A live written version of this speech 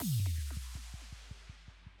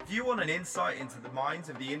If you want an insight into the minds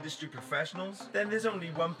of the industry professionals, then there's only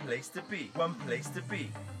one place to be.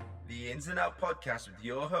 The Ins and Out Podcast with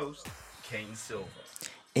your host, Kane Silver.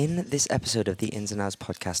 In this episode of the Ins and Outs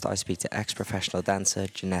podcast, I speak to ex-professional dancer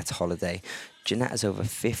Jeanette Holliday. Jeanette has over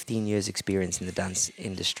 15 years experience in the dance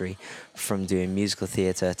industry, from doing musical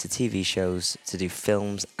theatre to TV shows to do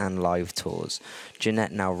films and live tours.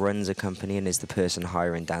 Jeanette now runs a company and is the person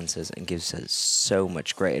hiring dancers and gives us so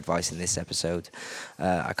much great advice in this episode.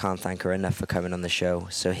 I can't thank her enough for coming on the show.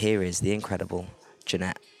 So here is the incredible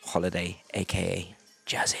Jeanette Holliday, aka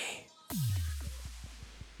Jazzy.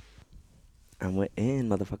 And we're in,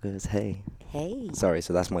 motherfuckers. Hey. Sorry,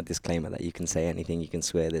 so that's my disclaimer that you can say anything, you can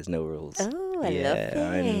swear, there's no rules. Oh, I love this.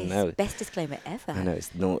 I know. Best disclaimer ever. I know,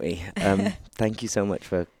 it's naughty. Thank you so much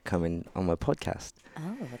for coming on my podcast.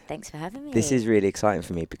 Oh, thanks for having me. This is really exciting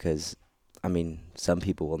for me because, I mean, some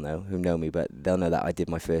people will know who know me, but they'll know that I did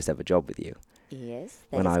my first ever job with you. Yes,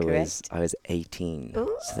 when I was 18.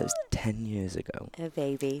 Ooh. So that was 10 years ago. A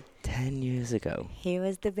baby. 10 years ago. He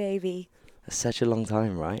was the baby. That's such a long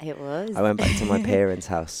time, right? It was. I went back to my parents'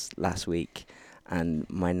 house last week, and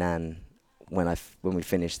my nan, when we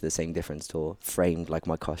finished the Same Difference tour, framed like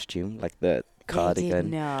my costume, like the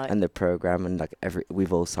cardigan and the program, and like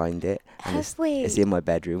we've all signed it. And it's in my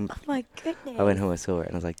bedroom. Oh my goodness! I went home and saw it,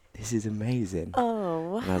 and I was like, "This is amazing."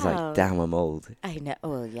 Oh wow! And I was like, "Damn, I'm old." I know.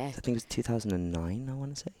 Oh yes. I think it was 2009. I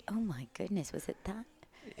want to say. Oh my goodness! Was it that?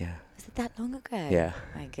 Yeah. Was it that long ago? Yeah.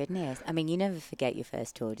 My goodness. I mean, you never forget your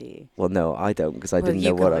first tour, do you? Well, no, I don't, because I didn't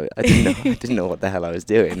know what I didn't know what the hell I was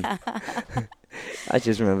doing. I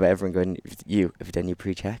just remember everyone going, have you done your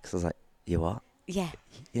pre-checks? I was like, you what? Yeah.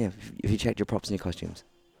 Yeah. Have you checked your props and your costumes?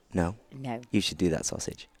 No. No. You should do that,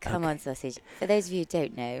 sausage. Come on, sausage. For those of you who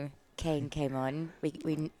don't know, Kane came on.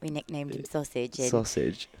 We nicknamed him Sausage. And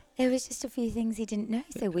sausage. There was just a few things he didn't know,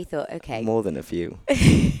 so we thought, okay. More than a few.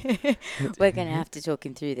 We're going to have to talk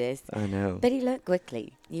him through this. I know. But he learnt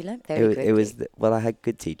quickly. You learnt very quickly. It was, I had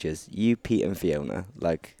good teachers. You, Pete and Fiona,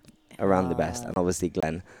 like, around the best. And obviously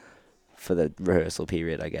Glenn for the rehearsal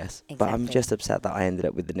period, I guess. Exactly. But I'm just upset that I ended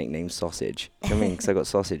up with the nickname Sausage. You know what I mean? Because I got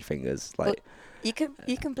sausage fingers. Like, well,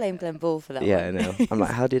 you can blame Glenn Ball for that one. Yeah, I know. I'm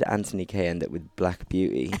like, how did Anthony Kay end up with Black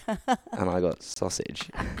Beauty? And I got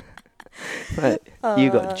Sausage.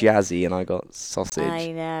 You got Jazzy and I got Sausage.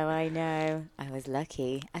 I know. I was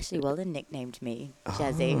lucky. Ashley Wallen nicknamed me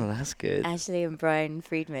Jazzy. Oh, that's good. Ashley and Brian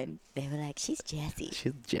Friedman, they were like, she's Jazzy.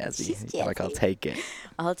 She's Jazzy. She's Jazzy. Like, I'll take it.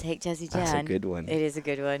 I'll take Jazzy Jan. That's a good one. It is a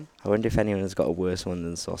good one. I wonder if anyone has got a worse one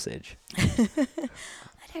than Sausage. I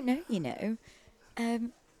don't know, you know.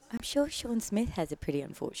 I'm sure Sean Smith has a pretty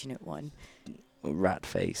unfortunate one. Rat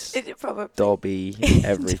face, probably Dobby,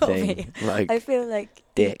 everything. Dobby. Like, I feel like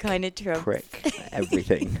dick, kind of trumps. prick,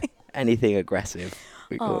 everything. Anything aggressive,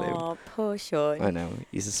 we call him. Oh, poor Sean. I know,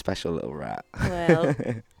 he's a special little rat. Well,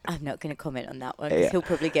 I'm not going to comment on that one because he'll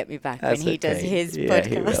probably get me back when he does his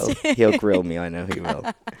podcast. He will. He'll grill me, I know he will.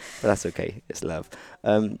 But that's okay, it's love.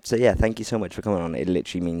 So yeah, thank you so much for coming on. It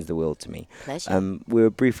literally means the world to me. Pleasure. We were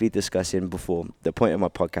briefly discussing before, the point of my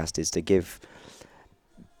podcast is to give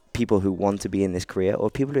people who want to be in this career, or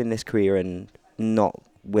people who are in this career and not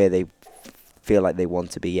where they feel like they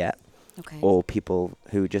want to be yet, or people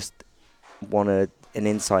who just want an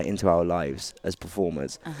insight into our lives as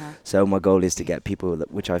performers. So my goal is to get people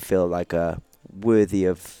which I feel like are worthy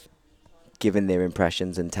of giving their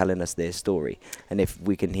impressions and telling us their story. And if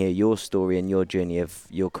we can hear your story and your journey of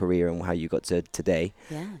your career and how you got to today,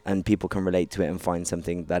 and people can relate to it and find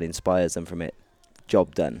something that inspires them from it,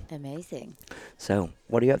 job done. Amazing. So,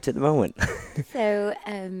 what are you up to at the moment? So,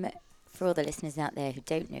 for all the listeners out there who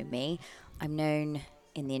don't know me, I'm known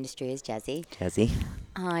in the industry as Jazzy. Jazzy.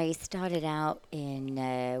 I started out in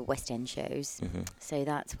West End shows. So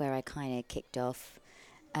that's where I kind of kicked off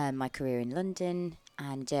my career in London.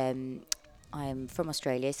 And I'm from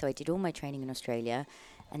Australia, so I did all my training in Australia.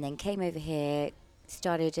 And then came over here,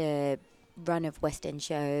 started a run of West End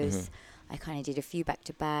shows. I kind of did a few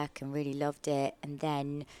back-to-back and really loved it, and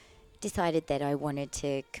then decided that I wanted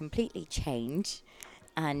to completely change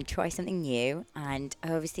and try something new, and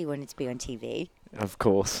I obviously wanted to be on TV. Of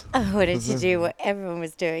course. I wanted to do what everyone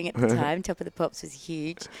was doing at the time. Top of the Pops was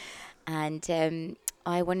huge, and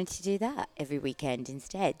I wanted to do that every weekend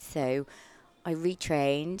instead. So I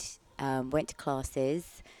retrained, went to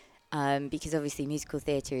classes, because obviously musical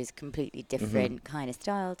theatre is completely different kind of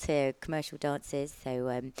style to commercial dances, so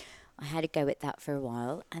I had a go at that for a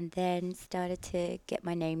while, and then started to get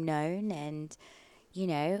my name known and,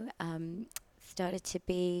 started to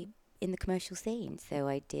be in the commercial scene. So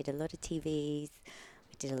I did a lot of TVs,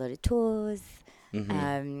 I did a lot of tours,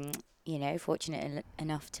 fortunate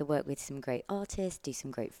enough to work with some great artists, do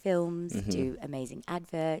some great films, do amazing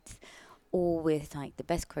adverts, all with like the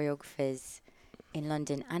best choreographers in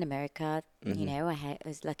London and America. I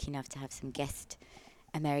was lucky enough to have some guest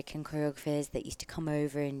American choreographers that used to come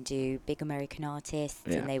over and do big American artists,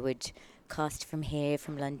 and they would cast from here,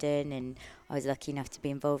 from London, and I was lucky enough to be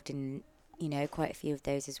involved in, quite a few of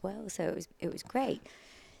those as well. So it was great.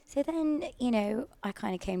 So then, I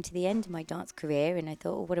kind of came to the end of my dance career, and I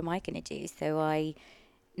thought, well, what am I going to do? So I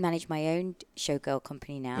manage my own showgirl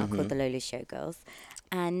company now called the Lola Showgirls,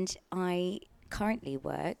 and I currently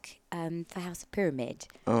work for House of Pyramid.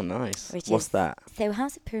 Oh, nice. What's that? So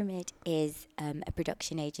House of Pyramid is a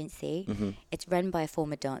production agency. It's run by a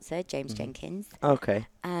former dancer, James Jenkins. Okay.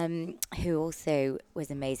 Who also was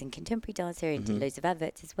an amazing contemporary dancer and did loads of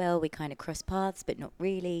adverts as well. We kind of crossed paths, but not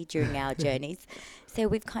really during our journeys. So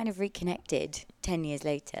we've kind of reconnected 10 years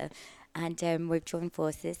later. And we've joined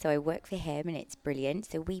forces, so I work for him, and it's brilliant.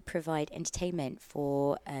 So we provide entertainment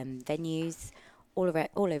for venues all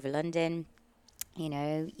over London.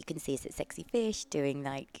 You can see us at Sexy Fish doing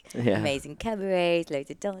like amazing cabarets,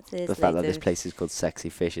 loads of dancers. The fact that this place is called Sexy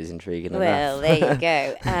Fish is intriguing enough. Well, there you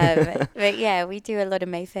go. But yeah, we do a lot of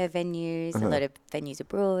Mayfair venues, a lot of venues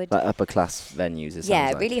abroad. Like upper class venues, it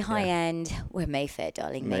sounds like. Really high end. We're Mayfair,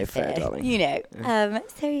 darling. Mayfair, darling.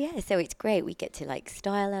 So it's great. We get to like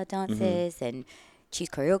style our dancers and choose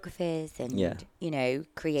choreographers and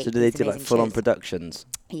create. So do they do like full on productions?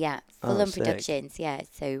 Yeah, full on productions. Yeah,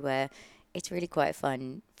 so. It's really quite a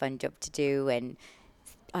fun job to do, and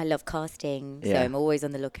I love casting, so I'm always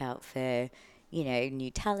on the lookout for,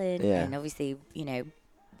 new talent, and obviously,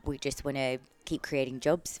 we just want to keep creating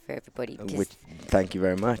jobs for everybody. Thank you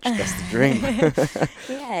very much. That's the dream.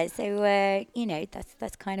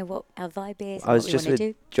 That's kind of what our vibe is. I was just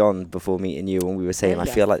with John before meeting you, and we were saying we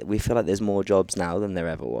feel like there's more jobs now than there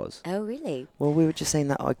ever was. Oh, really? Well, we were just saying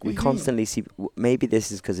that we constantly see. Maybe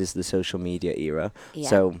this is because it's the social media era,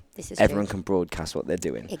 so everyone can broadcast what they're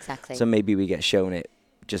doing. Exactly. So maybe we get shown it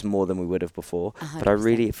just more than we would have before. 100%. But I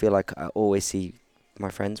really feel like I always see my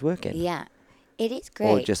friends working. Yeah. It is great.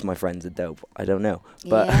 Or just my friends are dope. I don't know.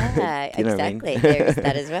 But you know exactly. What I mean? There is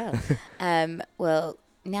that as well. Well,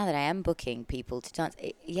 now that I am booking people to dance,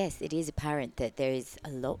 it is apparent that there is a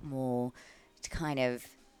lot more to kind of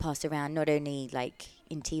pass around, not only like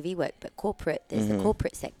in TV work, but corporate. There's the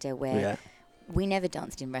corporate sector where we never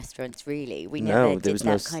danced in restaurants, really. We never did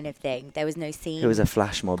that kind of thing. There was no scene. It was a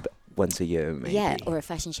flash mob once a year, maybe. Yeah, or a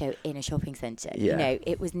fashion show in a shopping centre. Yeah.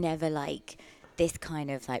 It was never like this kind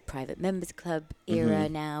of like private members club era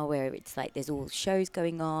now, where it's like there's all shows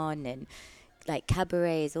going on, and like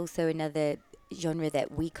cabaret is also another genre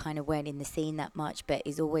that we kind of weren't in the scene that much, but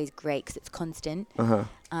is always great because it's constant.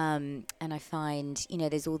 And I find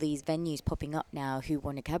there's all these venues popping up now who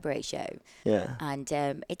want a cabaret show, and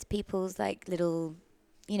it's people's like little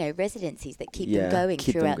residencies that keep them going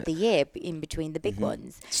throughout the year in between the big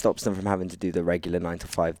ones. Stops them from having to do the regular 9 to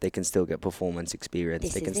 5. They can still get performance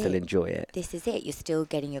experience. They can still enjoy it. This is it. You're still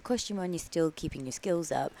getting your costume on. You're still keeping your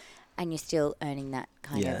skills up, and you're still earning that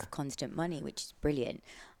kind of constant money, which is brilliant.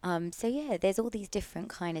 There's all these different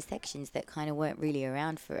kind of sections that kind of weren't really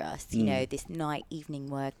around for us. This night, evening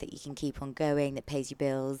work that you can keep on going that pays your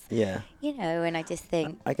bills. Yeah. And I just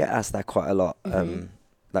think I get asked that quite a lot.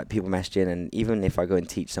 Like people message in, and even if I go and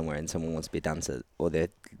teach somewhere and someone wants to be a dancer, or they're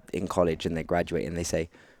in college and they graduate and they say,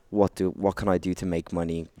 what can I do to make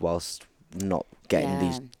money whilst not getting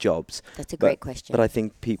these jobs? That's a great question. But I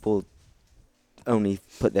think people only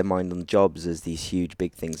put their mind on jobs as these huge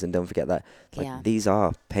big things, and don't forget that these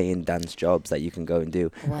are paying dance jobs that you can go and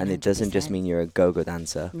do. 100%. And it doesn't just mean you're a go-go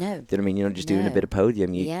dancer. No. Do you know what I mean? You're not just doing a bit of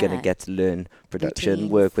podium. You're going to get to learn production, routines,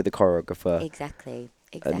 work with a choreographer. Exactly.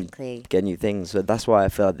 And get new things. So that's why I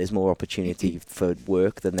feel like there's more opportunity for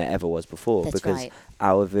work than there ever was before. That's because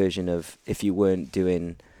our version of, if you weren't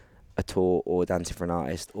doing a tour or dancing for an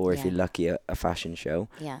artist, or if you're lucky, a fashion show,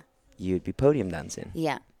 you'd be podium dancing.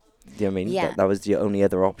 Yeah. Do you know what I mean? Yeah. That was the only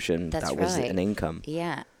other option. That was an income.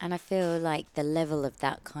 Yeah. And I feel like the level of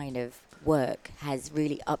that kind of work has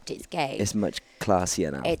really upped its game. It's much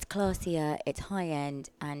classier now. It's classier, it's high end,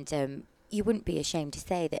 and you wouldn't be ashamed to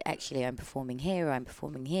say that actually I'm performing here, or I'm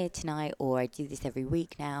performing here tonight, or I do this every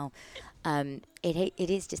week now. It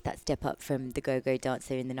is just that step up from the go-go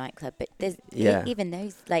dancer in the nightclub. But there's even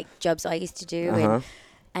those like jobs I used to do,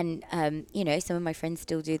 and some of my friends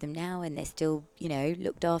still do them now, and they're still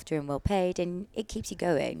looked after and well paid, and it keeps you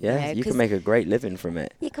going. Yeah, you can make a great living from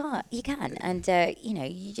it. You can, and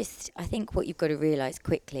you just, I think what you've got to realise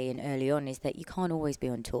quickly and early on is that you can't always be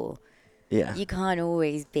on tour. Yeah, you can't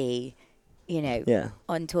always be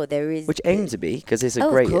on tour. There is... Which aim to be, because it's a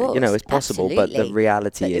of great, course, it's possible, but the absolutely.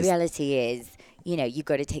 reality But is... the reality is, you've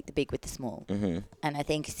got to take the big with the small. Mm-hmm. And I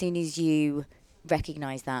think as soon as you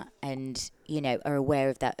recognise that and, are aware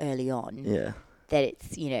of that early on, that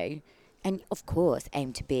it's, and of course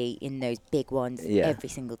aim to be in those big ones every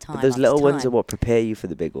single time. But those little ones are what prepare you for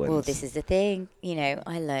the big ones. Well, this is the thing.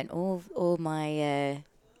 I learned all my,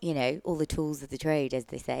 all the tools of the trade, as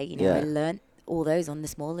they say. I learned all those on the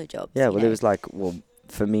smaller jobs. Yeah, well, it was like,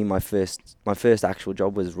 for me, my first actual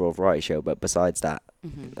job was Raw Variety Show, but besides that,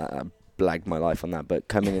 I blagged my life on that. But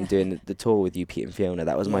coming and doing the tour with you, Pete and Fiona,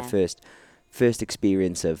 that was my first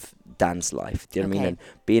experience of dance life. Do you know what I mean? And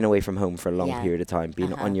being away from home for a long period of time,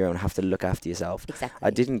 being on your own, have to look after yourself. Exactly. I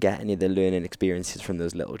didn't get any of the learning experiences from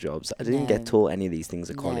those little jobs. I didn't get taught any of these things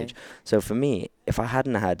at college. So for me, if I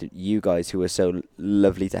hadn't had you guys who were so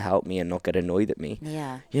lovely to help me and not get annoyed at me,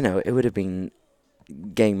 it would have been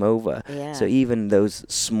game over. Yeah. So even those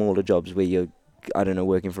smaller jobs where you're, I don't know,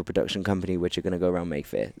 working for a production company which are going to go around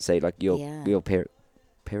Mayfair, say like your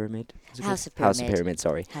Pyramid? House of Pyramid,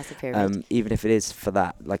 sorry. House of Pyramid. Even if it is for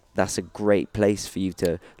that, like, that's a great place for you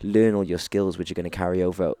to learn all your skills, which you're going to carry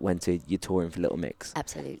over when you're touring for Little Mix.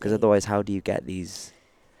 Absolutely. Because otherwise, how do you get these...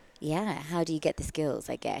 Yeah, how do you get the skills,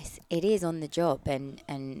 I guess? It is on the job, and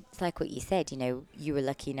it's like what you said, you were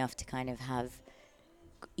lucky enough to kind of have,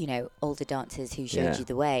 older dancers who showed you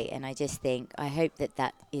the way, and I just think, I hope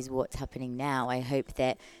that is what's happening now. I hope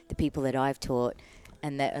that the people that I've taught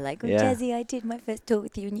and that are like, Jazzy, I did my first tour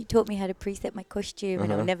with you and you taught me how to preset my costume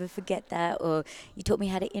and I'll never forget that. Or you taught me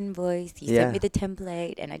how to invoice. You sent me the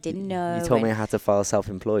template and I didn't know. You told me how to file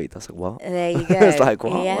self-employed. I was like, what? There you go. It's like,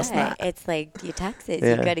 what? Yeah, What's that? it's like your taxes.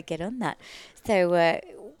 You've got to get on that. So,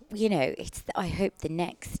 I hope the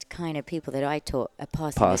next kind of people that I taught are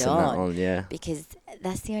passing it on. Because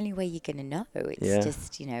that's the only way you're going to know. It's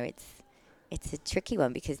just, it's a tricky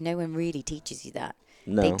one because no one really teaches you that.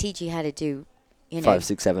 No. They teach you how to do 5,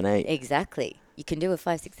 6, 7, 8. Exactly. You can do a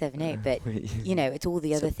 5, 6, 7, 8, but it's all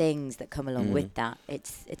the other things that come along with that.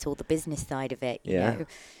 It's all the business side of it. You know,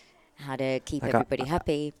 how to keep everybody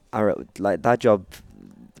happy. I wrote, like, that job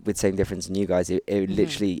with Same Difference and you guys. It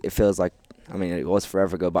literally, it feels like, I mean, it was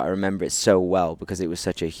forever ago, but I remember it so well because it was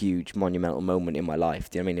such a huge monumental moment in my life.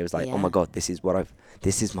 Do you know what I mean? It was like, oh my God, this is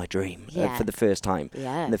my dream for the first time.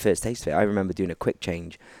 Yeah. And the first taste of it. I remember doing a quick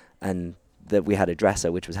change and that we had a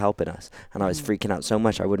dresser which was helping us, and I was freaking out so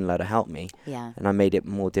much I wouldn't let her help me, and I made it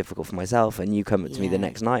more difficult for myself. And you come up to me the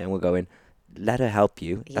next night and we're going, let her help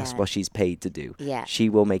you. That's what she's paid to do. She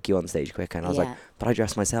will make you on stage quicker. And I was like, but I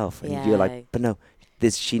dress myself. And you're like, but no,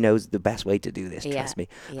 she knows the best way to do this. Trust me.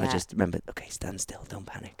 I just remember, okay, stand still, don't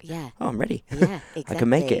panic. Oh, I'm ready. Yeah, exactly. I can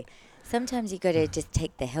make it. Sometimes you got to just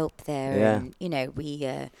take the help there. And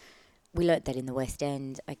we learnt that in the West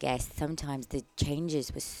End, I guess. Sometimes the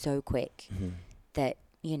changes were so quick that,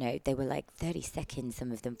 they were like 30 seconds,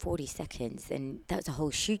 some of them 40 seconds. And that was a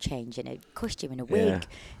whole shoe change and a costume and a wig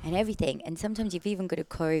and everything. And sometimes you've even got to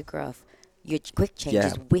choreograph your quick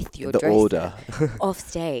changes with your dresser order off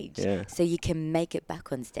stage so you can make it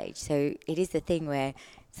back on stage. So it is the thing where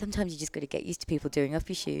sometimes you just got to get used to people doing up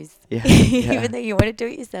your shoes even though you want to do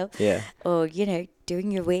it yourself or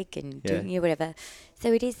doing your wig and doing your whatever.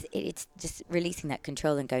 So it's just releasing that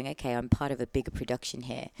control and going, okay, I'm part of a bigger production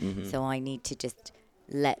here, so I need to just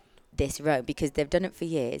let this run because they've done it for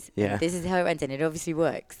years. This is how it runs and it obviously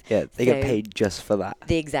works. They get paid just for that.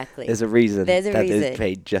 Exactly. There's a reason they're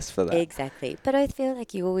paid just for that. Exactly. But I feel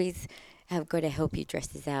like you always have got to help your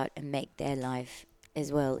dressers out and make their life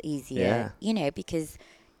as well easier, because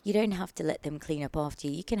you don't have to let them clean up after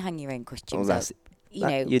you. You can hang your own costumes up.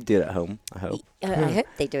 You do it at home, I hope. I hope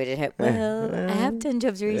they do it at home. Well, I have done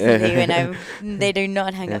jobs recently when they do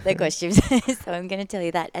not hang up their costumes. So I'm going to tell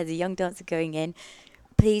you that as a young dancer going in,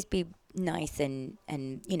 please be nice and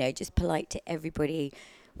just polite to everybody,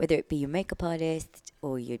 whether it be your makeup artist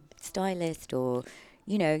or your stylist or,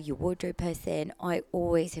 your wardrobe person. I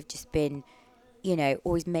always have just been,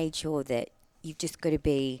 always made sure that you've just got to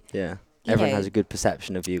be... Everyone has a good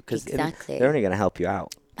perception of you because they're only going to help you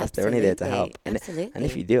out. They're only there to help. And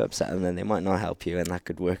if you do upset them, then they might not help you and that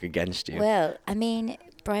could work against you. Well, I mean,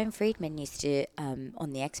 Brian Friedman used to,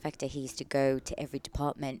 on the X Factor, he used to go to every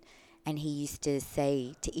department and he used to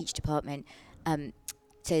say to each department,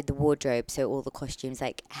 so the wardrobe, so all the costumes,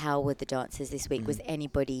 like how were the dancers this week? Did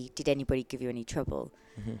anybody give you any trouble?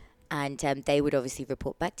 And they would obviously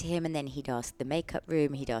report back to him, and then he'd ask the makeup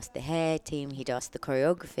room, he'd ask the hair team, he'd ask the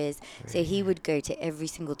choreographers. So he would go to every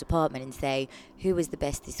single department and say who was the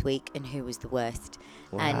best this week and who was the worst.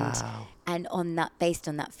 Wow. And on that, based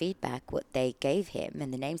on that feedback, what they gave him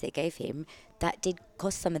and the names they gave him, that did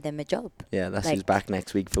cost some of them a job. Yeah, that's Like, who's back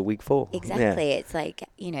next week for week 4. Exactly. Yeah. It's like,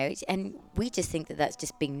 and we just think that that's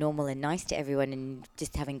just being normal and nice to everyone and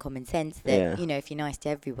just having common sense that, Yeah. if you're nice to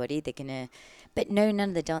everybody, they're going to. But no, none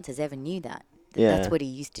of the dancers ever knew that. Yeah. That's what he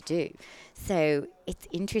used to do. So it's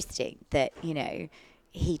interesting that,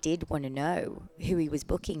 he did want to know who he was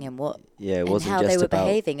booking and what Yeah, it and wasn't how just they were about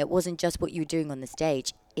behaving. It wasn't just what you were doing on the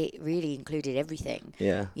stage. It really included everything.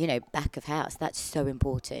 Yeah. Back of house. That's so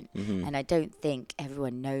important. Mhm. And I don't think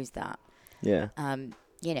everyone knows that. Yeah.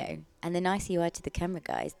 And the nicer you are to the camera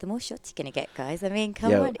guys, the more shots you're going to get, guys. I mean,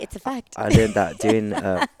 come Yeah, on, it's a fact. I learned that doing.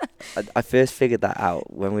 I first figured that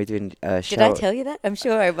out when we were doing. Did I tell you that? I'm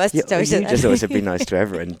sure I must Yeah, have told you you that. just always said be nice to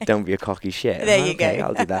everyone. Don't be a cocky shit. There you Okay, go.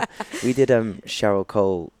 I'll do that. We did Cheryl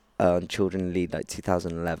Cole on Children Lead like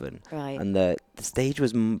 2011, Right. and the stage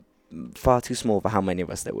was far too small for how many of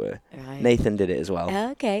us there were. Right. Nathan did it as well,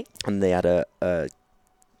 Oh, okay. and they had a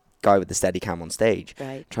guy with the steady cam on stage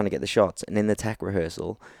Right. trying to get the shots. And in the tech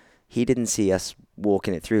rehearsal, he didn't see us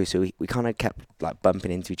walking it through, so we kind of kept like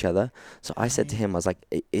bumping into each other. So I said to him, I was like,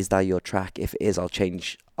 "Is that your track? If it is, I'll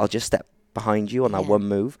just step behind you on that Yeah. one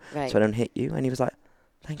move, Right. so I don't hit you." And he was like,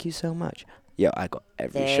 "Thank you so much." Yeah, I got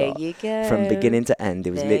every There shot you go. from beginning to end.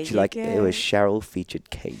 It was There literally you like it was go. Cheryl featured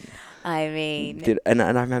Kane. I mean, And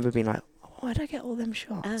I remember being like, "Why did I get all them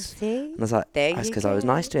shots?" oh, see? And I was like, There "That's you because I was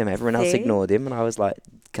go. nice to him. Everyone else See? ignored him, and I was like,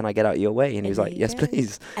 'Can I get out of your way?' And he was There like, you 'Yes, go.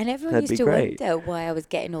 please.'" And everyone That'd used be to great. wonder why I was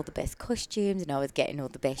getting all the best costumes and I was getting all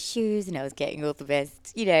the best shoes and I was getting all the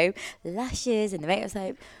best, lashes and the makeup. I was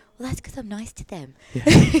like, well, that's because I'm nice to them.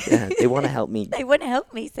 Yeah, they want to help me. They want to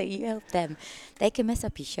help me, so you help them. They can mess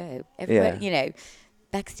up your show. Everyone,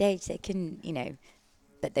 backstage they can,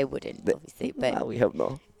 but they wouldn't, obviously. But, Well, we hope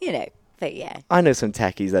not. but yeah. I know some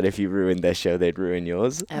techies that if you ruined their show, they'd ruin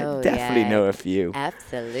yours. Oh, I definitely yeah. know a few.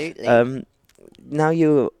 Absolutely. Now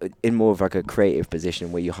you're in more of like a creative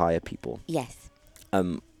position where you hire people. Yes.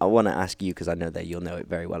 I want to ask you, because I know that you'll know it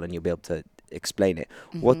very well and you'll be able to explain it.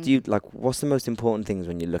 Mm-hmm. What do you like? What's the most important things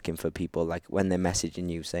when you're looking for people? Like when they're messaging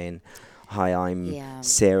you saying, "Hi, I'm Yeah.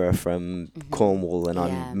 Sarah from Cornwall and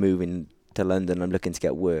Yeah. I'm moving to London. I'm looking to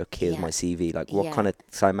get work. Here's Yeah. my CV." Like what Yeah. kind of?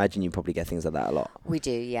 So I imagine you probably get things like that a lot. We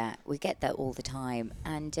do, yeah. We get that all the time.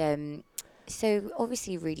 And so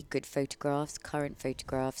obviously really good photographs, current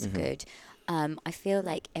photographs, good. I feel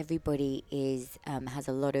like everybody has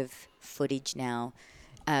a lot of footage now.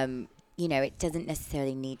 It doesn't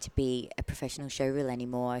necessarily need to be a professional show reel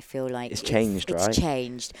anymore. I feel like It's changed, right? It's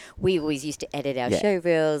changed. We always used to edit our Yeah. show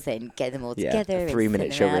reels and get them all together. a and 3-minute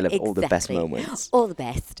send show them reel out. of all the best Exactly. moments. All the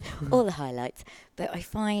best, all the highlights. But I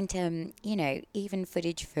find, even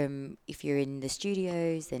footage from if you're in the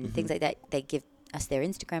studios and things like that, they give us their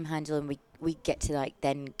Instagram handle and we get to like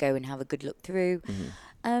then go and have a good look through.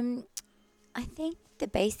 I think the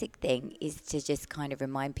basic thing is to just kind of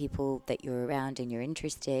remind people that you're around and you're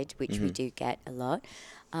interested, which we do get a lot.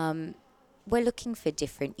 We're looking for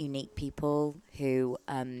different, unique people who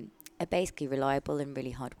are basically reliable and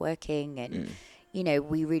really hardworking. And,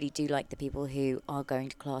 we really do like the people who are going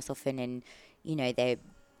to class often and,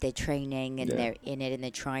 they're training and they're in it and they're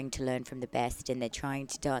trying to learn from the best and they're trying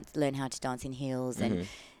to learn how to dance in heels and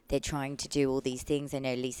they're trying to do all these things. I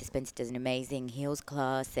know Lisa Spencer does an amazing heels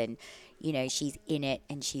class and, she's in it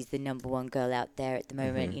and she's the number one girl out there at the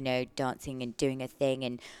moment, dancing and doing a thing.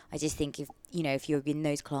 And I just think if you're in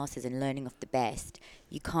those classes and learning off the best,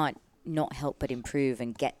 you can't not help but improve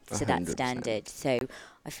and get to that 100%. standard. So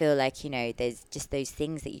I feel like, there's just those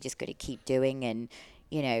things that you just got to keep doing and,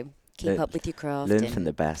 keep up with your craft. Learn and from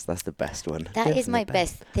the best. That's the best one. that Learn is from my the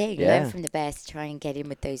best thing. Yeah. Learn from the best. Try and get in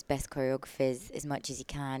with those best choreographers as much as you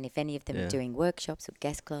can. If any of them are doing workshops or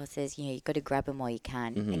guest classes, you've got to grab them while you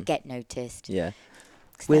can and get noticed. Yeah.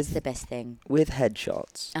 'Cause that's the best thing. With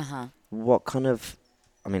headshots, Uh-huh. what kind of?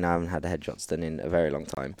 I mean, I haven't had headshots done in a very long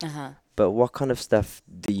time. Uh-huh. But what kind of stuff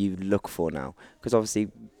do you look for now? Because obviously,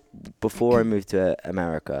 before I moved to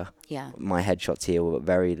America, Yeah. my headshots here were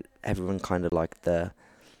everyone kind of liked the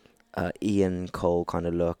Ian Cole kind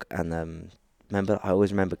of look. And I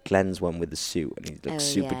always remember Glenn's one with the suit and he looked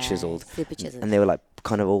super chiseled. Super chiseled. And they were like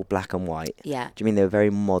kind of all black and white. Yeah. Do you mean they were very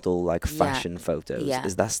model, like Yeah. fashion photos? Yeah.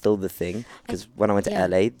 Is that still the thing? Because when I went to yeah.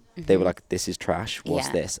 LA, they were Mhm. like, "This is trash. What's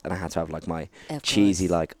Yeah. this?" And I had to have like my Of cheesy,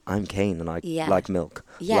 course. like I'm Kane and I Yeah. like milk,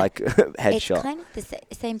 Yeah. like headshot. It's kind of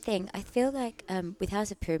the same thing. I feel like with House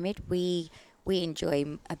of Pyramid, we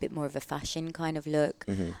enjoy a bit more of a fashion kind of look,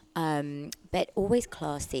 but always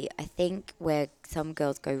classy. I think where some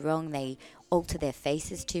girls go wrong, they alter their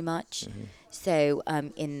faces too much. So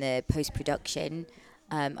in the post-production,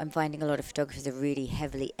 I'm finding a lot of photographers are really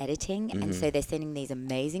heavily editing, and so they're sending these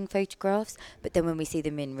amazing photographs, but then when we see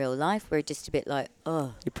them in real life, we're just a bit like,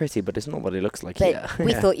 oh. You're pretty, but it's not what it looks like But here.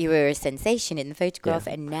 we thought you were a sensation in the photograph,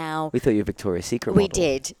 and now... We thought you were Victoria's Secret We model.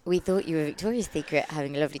 did. We thought you were Victoria's Secret,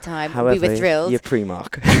 having a lovely time. However, we were thrilled. you're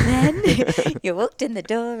Primark. And then you walked in the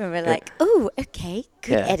door and we're like, oh, okay,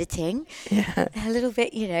 good editing. Yeah. A little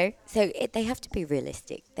bit, you know. So they have to be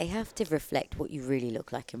realistic. They have to reflect what you really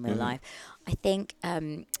look like in real life. I think...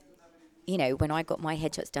 you know, when I got my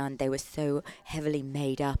headshots done, they were so heavily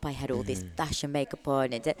made up. I had all this fashion makeup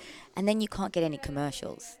on, and then you can't get any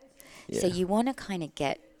commercials. So you want to kind of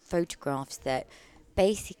get photographs that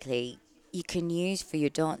basically you can use for your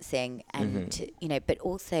dancing, and you know, but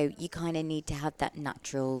also you kind of need to have that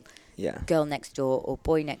natural girl next door or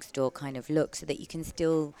boy next door kind of look, so that you can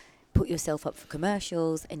still put yourself up for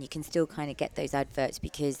commercials and you can still kind of get those adverts.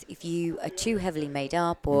 Because if you are too heavily made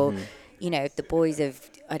up, or you know, if the boys have,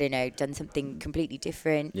 I don't know, done something completely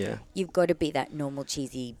different, you've got to be that normal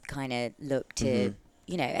cheesy kind of look to,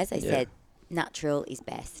 you know, as I said, natural is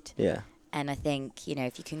best. Yeah. And I think, you know,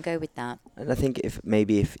 if you can go with that. And I think if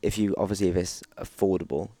you, obviously if it's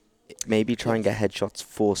affordable, maybe try and get headshots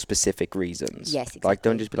for specific reasons. Yes, exactly. Like,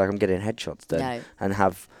 don't just be like, I'm getting headshots done. And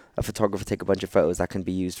have a photographer take a bunch of photos that can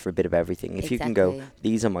be used for a bit of everything. If you can go,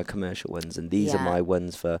 these are my commercial ones, and these are my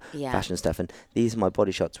ones for fashion stuff, and these are my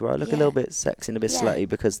body shots where I look a little bit sexy and a bit slutty,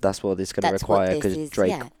 because that's what it's going to require, because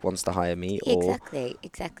Drake wants to hire me.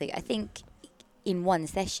 Exactly. I think in one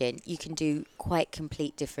session you can do quite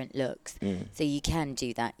complete different looks. So you can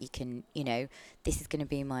do that. You can, you know, this is going to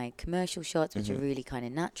be my commercial shots, which are really kind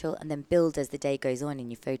of natural, and then build as the day goes on in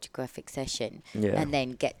your photographic session, and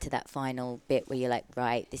then get to that final bit where you're like,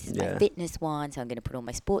 right, this is my fitness one, so I'm going to put all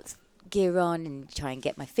my sports gear on and try and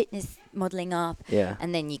get my fitness modeling up,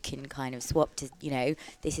 and then you can kind of swap to, you know,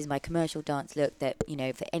 this is my commercial dance look, that, you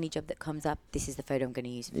know, for any job that comes up, this is the photo I'm going to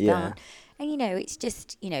use for that. And, you know, it's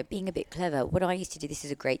just, you know, being a bit clever. What I used to do, this is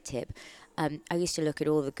a great tip, I used to look at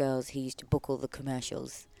all the girls who used to book all the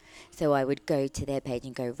commercials. So I would go to their page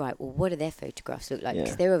and go, right, well, what do their photographs look like?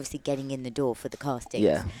 Because they're obviously getting in the door for the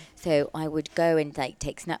castings. So I would go and like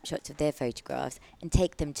take snapshots of their photographs and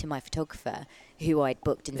take them to my photographer who I'd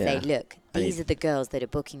booked and say, look, these are the girls that are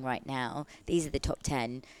booking right now. These are the top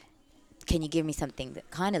 10. Can you give me something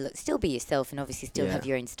that kind of looks, still be yourself and obviously still have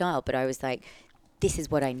your own style? But I was like, this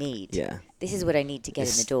is what I need. This is what I need to get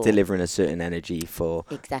in the door. Delivering a certain energy for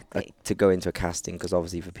to go into a casting, because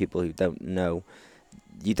obviously for people who don't know,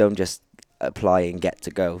 you don't just apply and get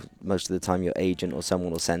to go. Most of the time your agent or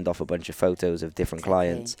someone will send off a bunch of photos of different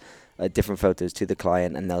clients, different photos to the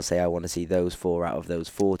client, and they'll say, I want to see those 4 out of those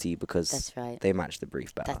 40 because they match the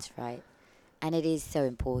brief better. That's right. And it is so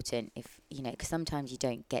important, if you know, because sometimes you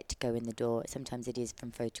don't get to go in the door. Sometimes it is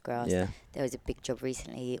from photographs. There was a big job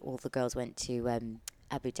recently. All the girls went to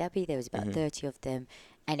Abu Dhabi. There was about 30 of them.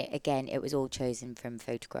 And it was all chosen from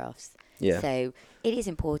photographs. So it is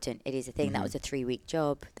important. It is a thing. That was a 3-week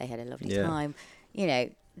job. They had a lovely time. You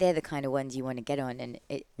know, they're the kind of ones you want to get on. And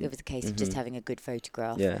it was a case of just having a good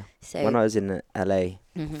photograph. So when I was in LA,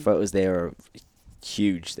 photos there are a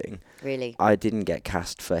huge thing. Really? I didn't get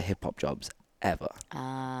cast for hip-hop jobs ever.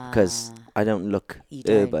 Because I don't look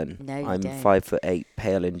urban. No, you I'm don't. 5'8",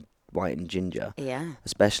 pale and white and ginger.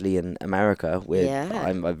 Especially in America, where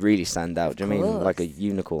I really stand out. Do you know what I mean? Like a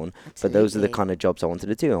unicorn. Absolutely. But those are the kind of jobs I wanted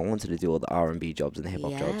to do. I wanted to do all the R&B jobs and the hip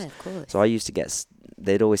hop jobs. Of course. So I used to get.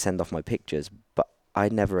 They'd always send off my pictures, but I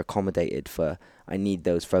never accommodated for. I need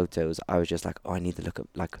those photos. I was just like, I need to look at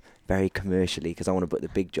like very commercially because I want to book the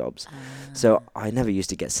big jobs. So I never used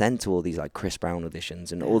to get sent to all these like Chris Brown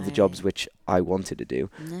auditions and all the jobs which I wanted to do.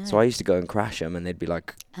 So I used to go and crash them, and they'd be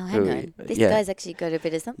like, oh, hang on, this guy's actually got a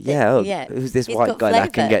bit of something. Who's this He's white got guy flavour.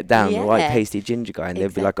 that can get down, the white pasty ginger guy? And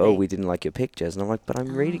they'd be like, oh, we didn't like your pictures. And I'm like, but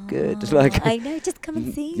I'm really good. Like, I know, just come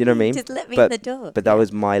and see you know what I mean? Just let me in the door. But that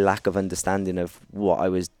was my lack of understanding of what I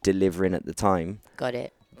was delivering at the time. Got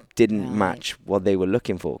it. Didn't match what they were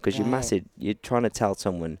looking for, because you're trying to tell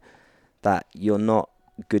someone that you're not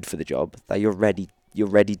good for the job, that you're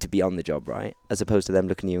ready to be on the job, right? As opposed to them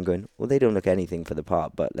looking at you and going, well, they don't look anything for the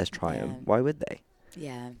part, but let's try them. Why would they?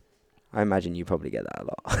 I imagine you probably get that a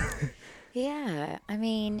lot. I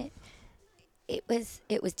mean, it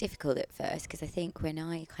was difficult at first, because I think when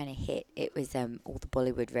I kind of hit, it was all the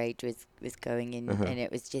Bollywood rage was going in, and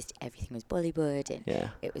it was just everything was Bollywood,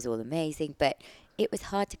 and it was all amazing. But it was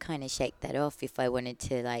hard to kind of shake that off if I wanted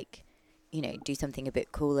to, like, you know, do something a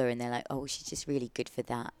bit cooler, and they're like, oh, she's just really good for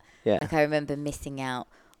that. Like, I remember missing out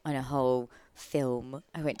on a whole film.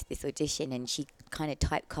 I went to this audition, and she kind of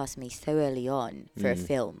typecast me so early on for a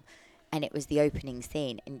film. and it was the opening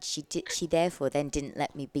scene, and she therefore then didn't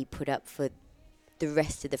let me be put up for the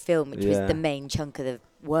rest of the film, which was the main chunk of the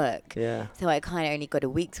work. Yeah. So I kind of only got a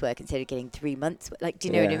week's work instead of getting 3 months. Like, do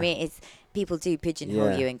you know what I mean? It's people do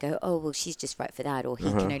pigeonhole you and go, oh, well, she's just right for that, or he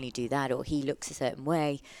can only do that, or he looks a certain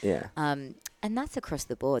way. Yeah. And that's across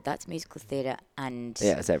the board. That's musical theatre, and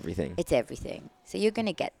it's everything. It's everything. So you're going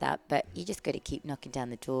to get that, but you just got to keep knocking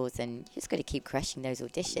down the doors, and you just got to keep crushing those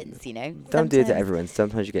auditions, you know. Don't do it to everyone.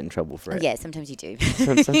 Sometimes you get in trouble for it. Yeah, sometimes you do.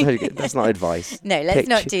 Sometimes you get, that's not advice. No, let's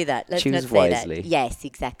not do that. Let's choose not say wisely. that. Yes,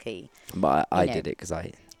 exactly. But I did it because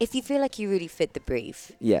if you feel like you really fit the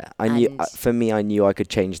brief. Yeah, I knew. For me, I knew I could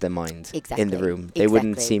change their mind in the room. They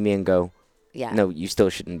wouldn't see me and go, "No, you still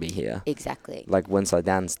shouldn't be here." Exactly. Like once I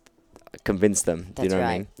danced, convince them. That's you know right. what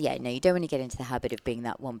I mean? Yeah, no, you don't want to get into the habit of being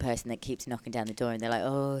that one person that keeps knocking down the door and they're like,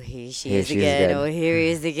 oh, here she is again, or here he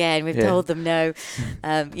is again. We've told them no.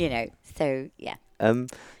 You know, so yeah.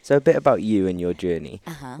 So a bit about you and your journey.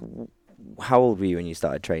 Uh-huh. How old were you when you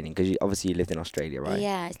started training? Because obviously you lived in Australia, right?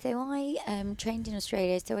 Yeah, so I trained in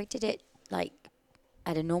Australia. So I did it like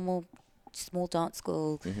at a normal small dance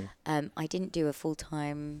school. I didn't do a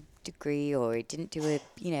full-time degree, or I didn't do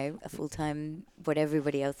a full-time what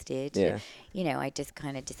everybody else did. Yeah. You know, I just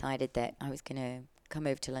kind of decided that I was going to come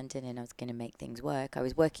over to London and I was going to make things work. I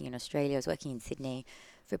was working in Australia. I was working in Sydney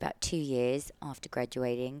for about 2 years after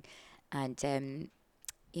graduating. And,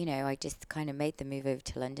 you know, I just kind of made the move over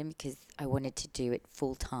to London because I wanted to do it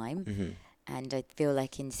full-time. And I feel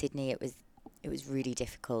like in Sydney it was really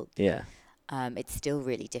difficult. Yeah. It's still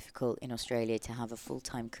really difficult in Australia to have a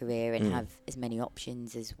full-time career and have as many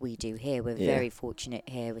options as we do here. We're very fortunate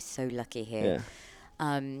here. We're so lucky here.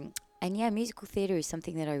 And musical theatre is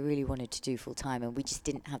something that I really wanted to do full-time, and we just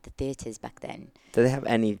didn't have the theatres back then. Do they have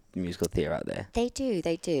any musical theatre out there? They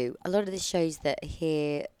do. A lot of the shows that are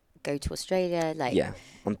here go to Australia, like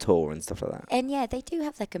on tour and stuff like that. And they do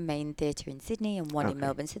have like a main theatre in Sydney and one in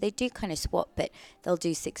Melbourne, so they do kind of swap, but they'll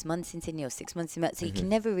do 6 months in Sydney or 6 months in Melbourne, so you can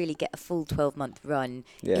never really get a full 12-month run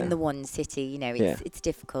in the one city. You know, it's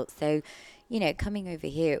difficult. So, you know, coming over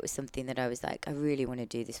here, it was something that I was like, I really want to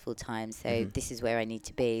do this full time, so this is where I need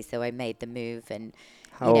to be. So I made the move, and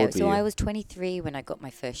How old were you? I was 23 when I got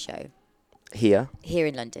my first show here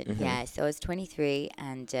in London. Yeah, so I was 23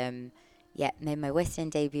 and made my West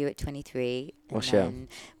End debut at 23. What show?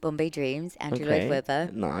 Bombay Dreams, Andrew Lloyd Webber.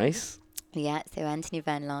 Nice. Yeah, so Anthony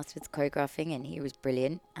Van Last was choreographing, and he was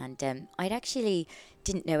brilliant. And I'd actually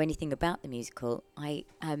didn't know anything about the musical. I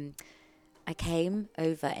came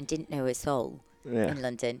over and didn't know a soul in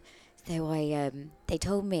London. So they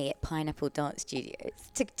told me at Pineapple Dance Studios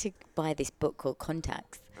to buy this book called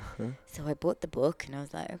Contacts. So I bought the book, and I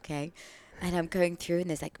was like, okay. And I'm going through, and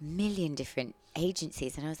there's like a million different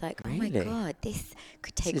agencies, and I was like, oh my God, this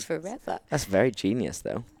could take forever. That's very genius,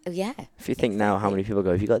 though. Oh, yeah. If you think now how many people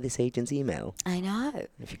go, have you got this agent's email? I know.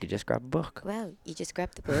 If you could just grab a book. Well, you just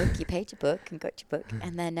grabbed the book, you paid your book and got your book,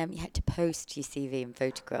 and then you had to post your CV and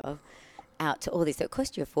photograph out to all this. So it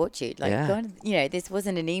cost you a fortune. Like, this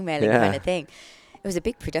wasn't an emailing kind of thing. It was a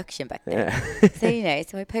big production back then. So,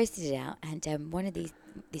 so I posted it out, and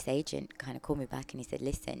this agent kind of called me back, and he said,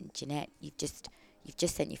 listen, Jeanette, you've just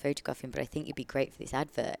sent your photograph in, but I think you'd be great for this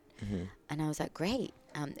advert. And I was like, great.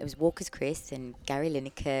 It was Walker's Chris, and Gary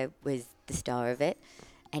Lineker was the star of it,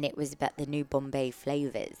 and it was about the new Bombay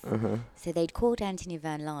flavours. So they'd called Anthony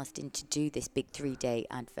Van Last in to do this big 3-day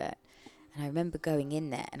advert. And I remember going in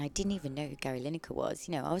there, and I didn't even know who Gary Lineker was.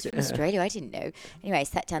 You know, I was from Australia. I didn't know. Anyway, I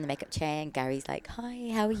sat down in the makeup chair, and Gary's like,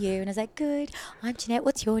 hi, how are you? And I was like, good. I'm Jeanette.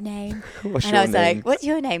 What's your name? I was like, what's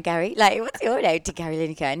your name, Gary? Like, what's your name to Gary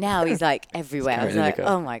Lineker? And now he's like everywhere. I was like,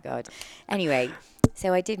 oh, my God. Anyway,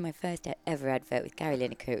 so I did my first ever advert with Gary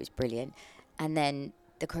Lineker. It was brilliant. And then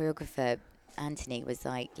the choreographer, Anthony, was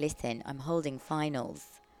like, listen, I'm holding finals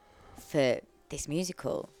for this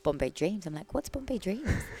musical, Bombay Dreams. I'm like, what's Bombay Dreams?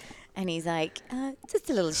 And he's like, just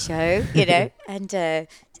a little show, you know, and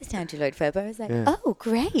just Andrew Lloyd Webber. I was like, oh,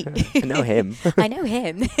 great. I know him. I know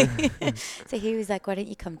him. So he was like, why don't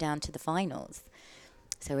you come down to the finals?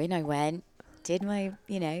 So in I went, did my,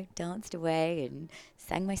 danced away and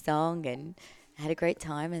sang my song and had a great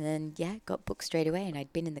time. And then, got booked straight away. And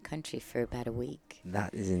I'd been in the country for about a week.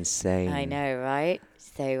 That is insane. I know, right?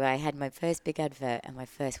 So I had my first big advert and my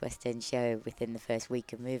first West End show within the first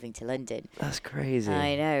week of moving to London. That's crazy.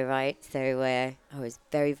 I know, right? So I was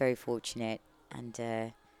very, very fortunate and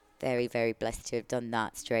very, very blessed to have done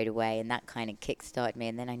that straight away. And that kind of kick-started me.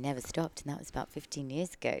 And then I never stopped. And that was about 15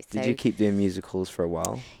 years ago. So, did you keep doing musicals for a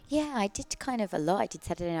while? Yeah, I did kind of a lot. I did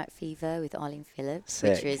Saturday Night Fever with Arlene Phillips, Sick.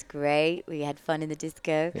 which was great. We had fun in the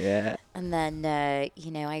disco. Yeah. And then, I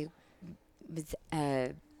was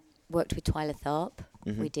worked with Twyla Tharp.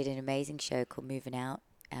 Mm-hmm. We did an amazing show called Moving Out,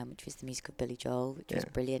 which was the music of Billy Joel, which was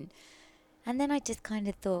brilliant. And then I just kind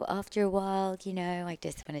of thought, after a while, I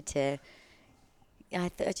just wanted to. I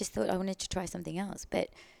just thought I wanted to try something else. But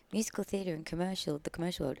musical theatre and the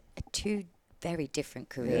commercial world, are two very different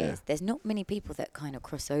careers. Yeah. There's not many people that kind of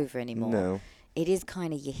cross over anymore. No. It is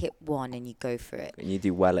kind of you hit one and you go for it. And you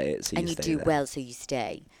do well at it, so and you you stay do there. well, so you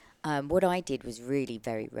stay. What I did was really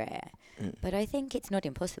very rare. But I think it's not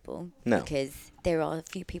impossible. No. Because there are a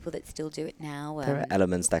few people that still do it now. There are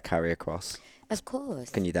elements that carry across. Of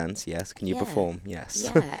course. Can you dance? Yes. Can you perform? Yes.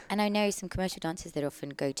 Yeah. And I know some commercial dancers that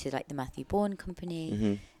often go to like the Matthew Bourne Company.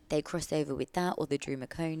 Mm-hmm. They cross over with that, or the Drew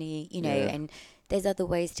McConey, Yeah. and there's other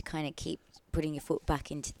ways to kind of keep putting your foot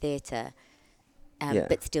back into theatre.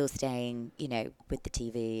 But still staying, with the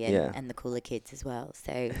TV and the cooler kids as well.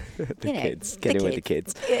 So, the kids, getting with the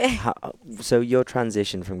kids. So your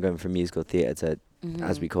transition from going from musical theatre to,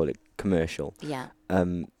 as we call it, commercial. Yeah.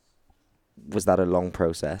 Was that a long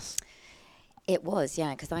process? It was,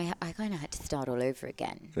 yeah, because I kind of had to start all over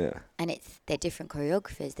again. Yeah. And they're different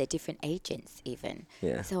choreographers, they're different agents even.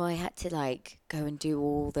 Yeah. So I had to go and do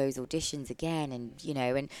all those auditions again, and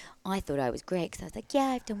and I thought I was great because I was like, yeah,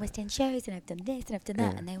 I've done West End shows and I've done this and I've done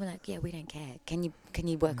that, and they were like, yeah, we don't care. Can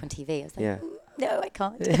you work on TV? I was like, no, I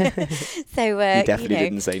can't. So you definitely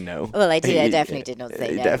didn't say no. Well, I did. I definitely did not say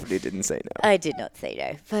no. You definitely didn't say no. I did not say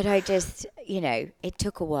no, but I just, it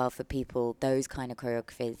took a while for people, those kind of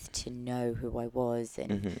choreographers, to know who I was,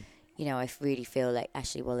 and I really feel like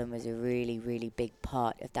Ashley Wallen was a really, really big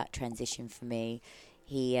part of that transition for me.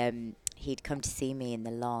 He'd come to see me in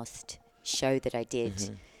the last show that I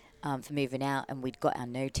did for Moving Out, and we'd got our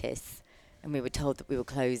notice. And we were told that we were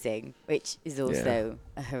closing, which is also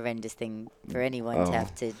a horrendous thing for anyone to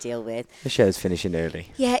have to deal with. The show's finishing early.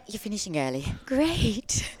 Yeah, you're finishing early.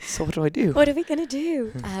 Great. So what do I do? What are we going to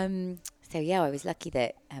do? So, I was lucky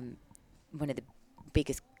that one of the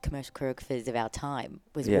biggest commercial choreographers of our time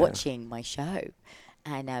was watching my show.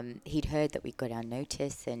 And he'd heard that we got our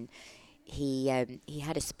notice, and he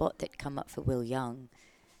had a spot that come up for Will Young,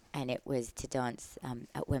 and it was to dance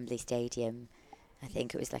at Wembley Stadium. I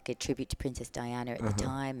think it was like a tribute to Princess Diana at the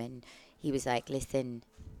time, and he was like, listen,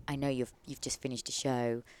 I know you've just finished a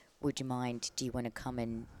show. Would you mind, do you want to come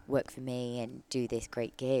and work for me and do this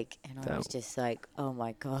great gig? And I was just like, oh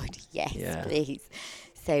my God, yes, please.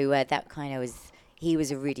 So that kind of he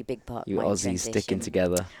was a really big part of my Aussies transition. sticking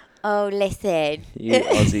together. Oh, listen. You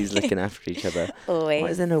Aussies looking after each other. Always. Why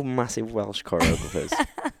is there no massive Welsh choreographers?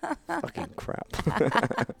 Fucking crap.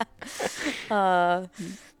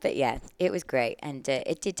 But yeah, it was great. And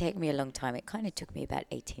it did take me a long time. It kind of took me about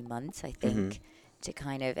 18 months, I think, to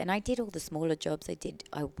kind of... And I did all the smaller jobs.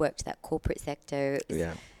 I worked that corporate sector. It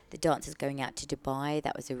was the dancers going out to Dubai.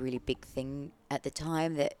 That was a really big thing at the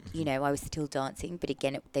time that, I was still dancing. But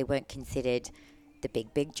again, they weren't considered the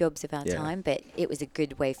big jobs of our time. But it was a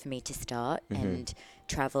good way for me to start and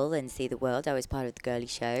travel and see the world. I was part of the Girly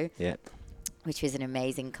Show. Yeah. Which was an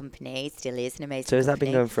amazing company, still is an amazing company. So has that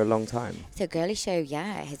been going for a long time? So Girly Show, it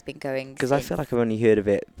has been going because I feel like I've only heard of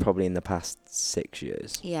it probably in the past 6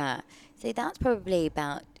 years. Yeah. So that's probably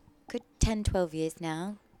about good 10, 12 years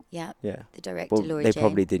now. Yeah. Yeah. The director, Laura they Jane.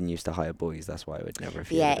 probably didn't used to hire boys. That's why I would never have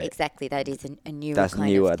heard of it. Exactly. That is a newer that's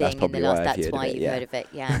kind newer. of thing. That's probably why that's why you've heard of it.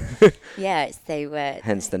 Yeah. Yeah. So.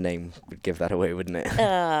 Hence the name would give that away, wouldn't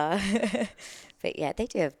it? But yeah, they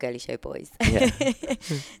do have Girly Show boys. Yeah.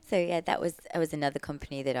 So yeah, that was another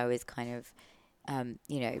company that I was kind of,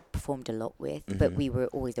 performed a lot with. But we were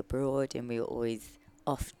always abroad, and we were always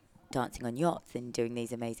off dancing on yachts and doing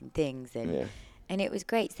these amazing things, and it was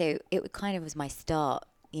great. So it kind of was my start.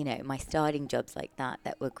 My starting jobs like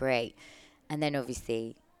that were great. And then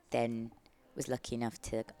obviously was lucky enough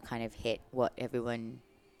to kind of hit what everyone,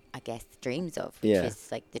 I guess, dreams of, which is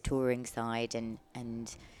like the touring side and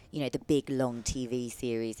the big long TV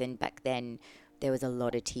series. And back then there was a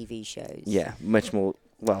lot of TV shows. Yeah, much more.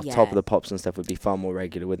 Well, Top of the Pops and stuff would be far more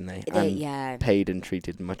regular, wouldn't they? And paid and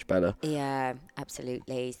treated much better. Yeah,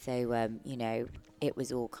 absolutely. So, it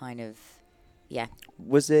was all kind of,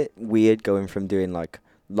 Was it weird going from doing like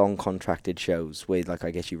long contracted shows where like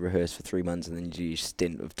I guess you rehearse for 3 months and then you do your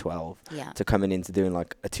stint of 12 to coming into doing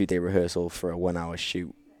like a 2-day rehearsal for a 1-hour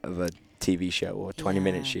shoot of a TV show or a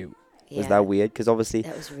 20-minute shoot? Was that weird? Because obviously,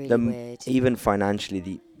 that was really weird. Even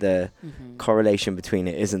financially, the correlation between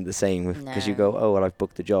it isn't the same. Because you go, oh, well, I've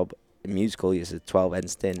booked a job. A musical is a 12-end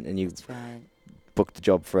stint, and you booked a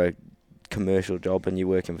job for a commercial job, and you're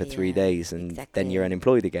working for 3 days, and then you're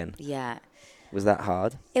unemployed again. Yeah. Was that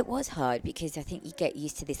hard? It was hard because I think you get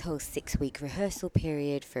used to this whole 6-week rehearsal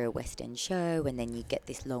period for a West End show, and then you get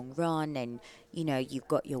this long run, and you've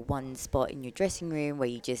got your one spot in your dressing room where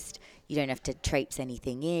you don't have to traipse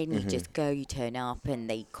anything in. You just go, you turn up, and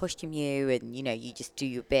they costume you, and you just do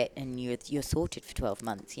your bit, and you're sorted for 12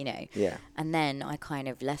 months. Yeah. And then I kind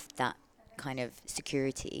of left that kind of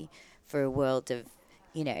security for a world of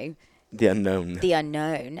The unknown. the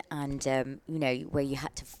unknown, and where you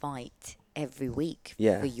had to fight every week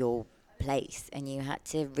for your place, and you had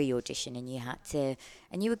to re-audition, and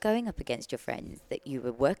you were going up against your friends that you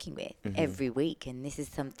were working with every week, and this is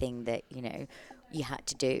something that you had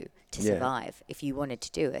to do to survive. If you wanted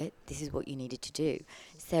to do it, this is what you needed to do.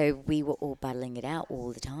 So we were all battling it out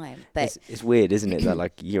all the time. But it's weird, isn't it, that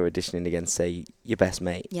like you're auditioning against, say, your best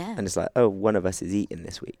mate, and it's like, oh, one of us is eating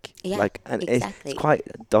this week. And exactly. it's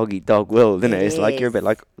quite dog eat dog world, isn't it? It's like you're a bit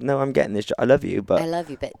like, no, I'm getting this. I love you, but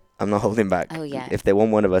I'm not holding back. Oh, yeah. If they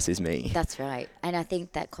want one of us, is me. That's right. And I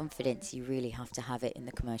think that confidence, you really have to have it in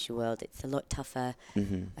the commercial world. It's a lot tougher.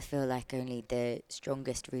 I feel like only the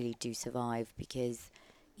strongest really do survive because,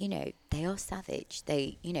 they are savage.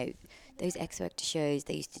 They, those X Factor shows,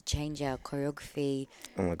 they used to change our choreography.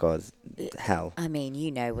 Oh, my God. Hell. I mean,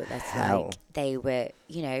 you know what that's Hell. like. They were,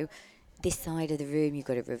 this side of the room, you've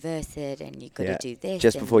got to reverse it, and you've got to do this.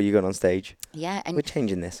 Just before you go on stage. Yeah. And we're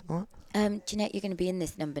changing this. What? Jeanette, you're going to be in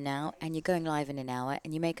this number now, and you're going live in an hour,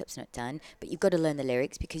 and your makeup's not done, but you've got to learn the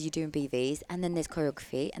lyrics because you're doing BVs, and then there's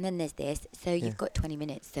choreography, and then there's this, so you've got 20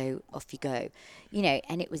 minutes, so off you go.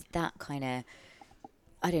 And it was that kind of,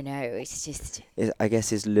 I don't know, it's just... I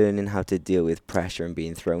guess it's learning how to deal with pressure and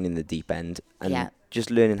being thrown in the deep end, and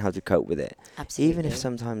just learning how to cope with it. Absolutely. Even if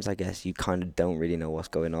sometimes, I guess, you kind of don't really know what's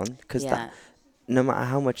going on, because no matter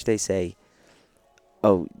how much they say,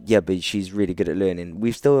 oh, yeah, but she's really good at learning,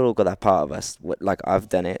 we've still all got that part of us. Like, I've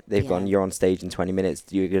done it. They've gone, you're on stage in 20 minutes.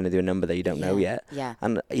 You're going to do a number that you don't know yet. Yeah.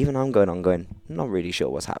 And even I'm going, not really sure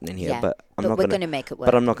what's happening here. Yeah. But we're going to make it work.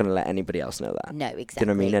 But I'm not going to let anybody else know that. No, exactly. Do you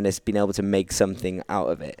know what I mean? And it's being able to make something out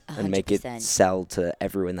of it 100%. and make it sell to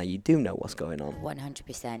everyone that you do know what's going on.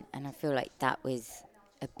 100%. And I feel like that was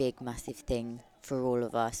a big, massive thing for all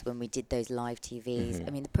of us when we did those live TVs. I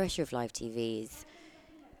mean, the pressure of live TV is,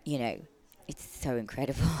 it's so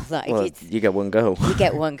incredible. You get one go. You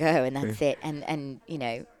get one go, and that's it. And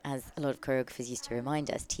as a lot of choreographers used to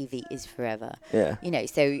remind us, TV is forever. Yeah.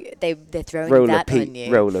 So they're throwing that on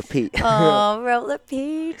you. Roller Pete. Oh, Roller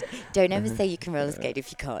Pete. Don't ever say you can roller skate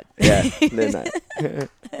if you can't. Yeah. No.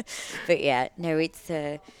 But yeah, no,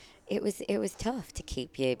 it was tough to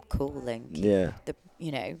keep you cool and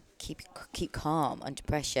keep keep calm under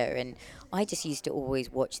pressure. And I just used to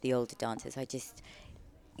always watch the older dancers. I just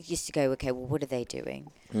used to go, okay, well, what are they doing?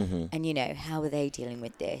 And, how are they dealing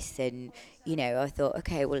with this? And, I thought,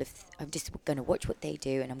 okay, well, if I'm just going to watch what they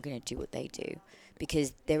do and I'm going to do what they do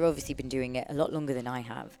because they've obviously been doing it a lot longer than I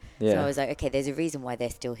have. Yeah. So I was like, okay, there's a reason why they're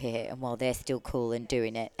still here and why they're still cool and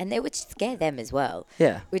doing it. And it would scare them as well.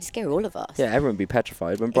 Yeah. It would scare all of us. Yeah, everyone would be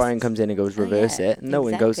petrified. When Brian comes in and goes, reverse it, no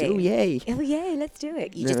one goes, oh, yay. Oh, yay, let's do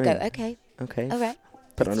it. You just go, okay. Okay. All right.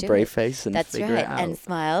 Put on a brave face and figure it out. And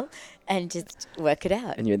smile and just work it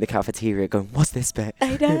out. And you're in the cafeteria going, what's this bit?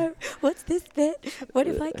 I know. What's this bit? What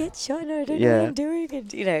if I get shot? I don't know what I'm doing.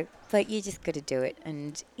 And, but you just got to do it.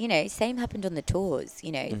 And, same happened on the tours.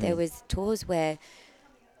 There was tours where,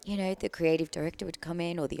 the creative director would come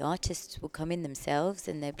in or the artists would come in themselves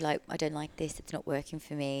and they'd be like, I don't like this. It's not working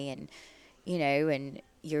for me. And, and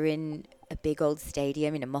you're in a big old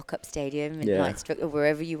stadium, in a mock-up stadium, in or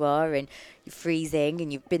wherever you are, and you're freezing,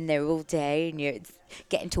 and you've been there all day, and it's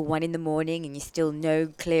getting to 1 a.m, and you're still no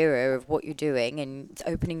clearer of what you're doing, and it's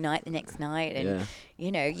opening night the next night, and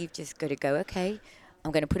you've just got to go, okay,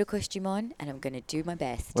 I'm going to put a costume on, and I'm going to do my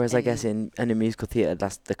best. Whereas I guess in a musical theatre,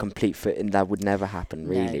 that's the complete fit, and that would never happen,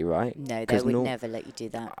 really, right? No, they would never let you do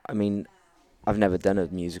that. I mean, I've never done a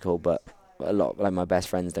musical, but a lot, like my best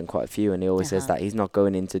friend's done quite a few, and he always says that he's not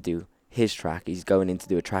going in to do his track, he's going in to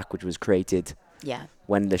do a track which was created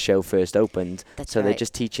when the show first opened. They're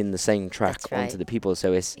just teaching the same track onto the people,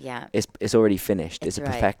 so it's already finished. It's a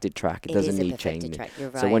perfected track. It doesn't need changing.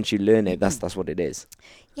 So once you learn it, that's what it is.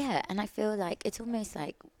 Yeah, and I feel like it's almost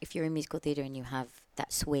like if you're in musical theatre and you have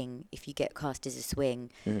that swing, if you get cast as a swing,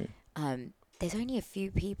 there's only a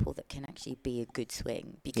few people that can actually be a good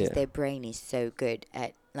swing because their brain is so good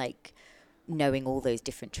at like knowing all those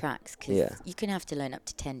different tracks, because you can have to learn up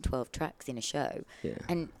to 10, 12 tracks in a show,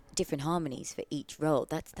 and different harmonies for each role.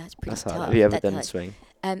 That's pretty tough. Hard. Have you ever done a swing?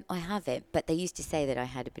 I haven't, but they used to say that I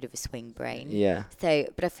had a bit of a swing brain. Yeah. So,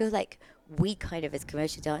 but I feel like we kind of, as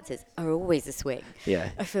commercial dancers, are always a swing. Yeah.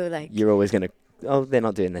 I feel like you're always going to oh, they're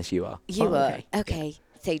not doing this. You are. You oh, are. Okay. Okay.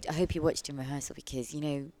 So I hope you watched in rehearsal because,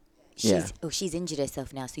 Yeah. she's injured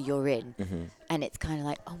herself now, so you're in. And it's kind of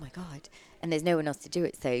like, oh my God. And there's no one else to do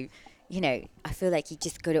it. So, I feel like you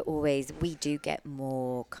just got to always, we do get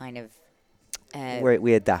more kind of,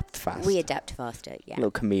 We adapt fast. we adapt faster, yeah.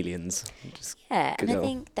 Little chameleons. Just Yeah, and I go.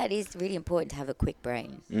 think that is really important to have a quick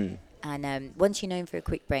brain. Mm. And once you're known for a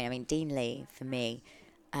quick brain, I mean, Dean Lee, for me,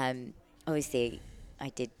 obviously I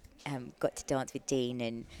did got to dance with Dean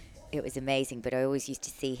and it was amazing, but I always used to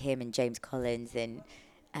see him and James Collins and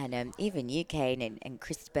even you, Kane, and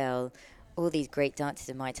Christabel, all these great dancers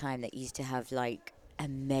of my time that used to have like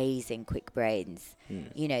amazing quick brains.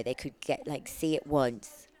 They could get see it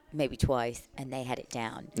once, maybe twice, and they had it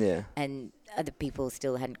down. Yeah. And other people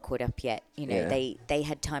still hadn't caught up yet. Yeah. They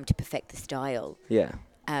had time to perfect the style. Yeah.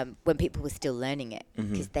 When people were still learning it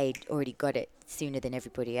because they'd already got it sooner than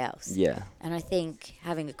everybody else. Yeah. And I think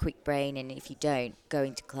having a quick brain, and if you don't,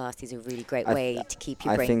 going to class is a really great way to keep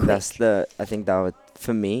your brain think quick. I think that would,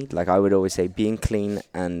 for me, I would always say being clean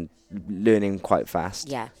and learning quite fast.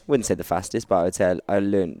 Yeah. Wouldn't say the fastest, but I would say I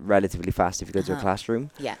learn relatively fast if you go to a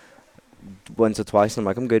classroom. Yeah. Once or twice, I'm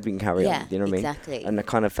like, I'm good, we can carry on. You know what exactly. I mean? And I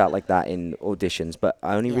kind of felt like that in auditions, but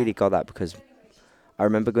I only really got that because I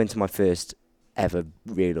remember going to my first ever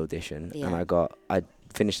real audition, and I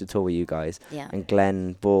finished the tour with you guys, and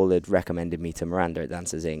Glenn Ball had recommended me to Miranda at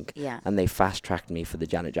Dancers Inc. And they fast-tracked me for the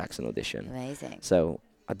Janet Jackson audition. Amazing. So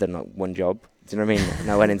I'd done one job, do you know what I mean?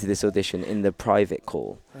 And I went into this audition in the private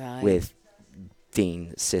call with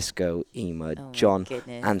Dean, Cisco, Ema, John,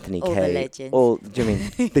 Anthony all Kay, the legends. all, do you know what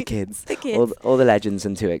I mean? The kids. The kids. All the legends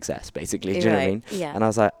and 2XS, basically, do you know what I mean? Yeah. And I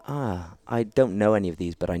was like, I don't know any of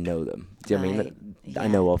these, but I know them. Do you know what I mean? I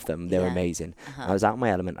know of them. They're amazing. I was out of my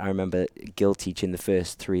element. I remember Gil teaching the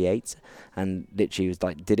first 3/8 and literally was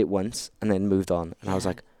like, did it once and then moved on. And I was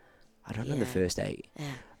like, I don't know the first 8. Yeah.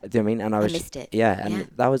 Do you know what I mean? And I missed it. Yeah, and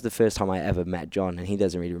that was the first time I ever met John, and he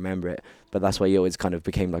doesn't really remember it. But that's why he always kind of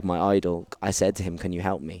became like my idol. I said to him, "Can you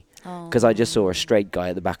help me?" Because I just saw a straight guy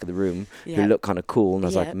at the back of the room who looked kind of cool, and I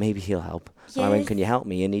was like, maybe he'll help. And I went, "Can you help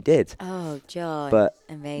me?" And he did. Oh, John! But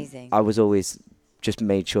amazing. I was always just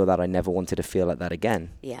made sure that I never wanted to feel like that again.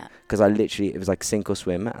 Yeah. Because it was like sink or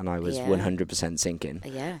swim, and I was 100% sinking.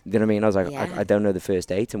 Yeah. You know what I mean? I was like, I don't know the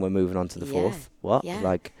first 8, and we're moving on to the 4th. What?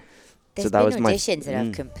 Yeah. So There's that was been my auditions that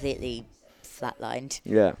I've completely flatlined.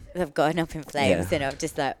 Yeah. I've gone up in flames and I'm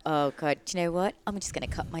just like, oh God, do you know what? I'm just going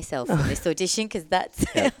to cut myself from this audition because that's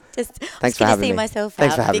just, Thanks for having me. myself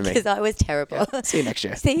Thanks for out having because me. I was terrible. Yeah. See you next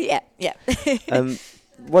year. Yeah.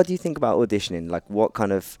 What do you think about auditioning? Like, what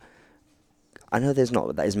kind of... I know there's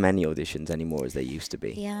not as many auditions anymore as there used to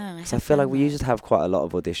be. Yeah. So I feel like we used to have quite a lot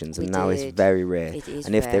of auditions, and now it's very rare. It is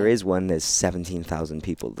and if there rare. is one, there's 17,000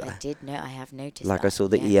 people there. I have noticed Like, that. I saw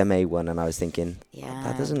the EMA one, and I was thinking, Yeah.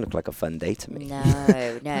 that doesn't look like a fun day to me. No.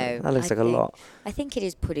 That looks like a lot. I think it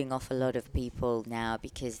is putting off a lot of people now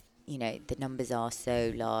because, the numbers are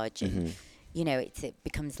so large and, it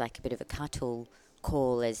becomes like a bit of a cattle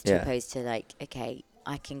call as opposed to like, okay,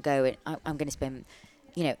 I can go and I'm going to spend,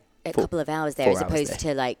 a couple of hours there as opposed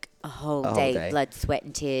to like a whole day, blood, sweat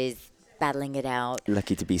and tears, battling it out.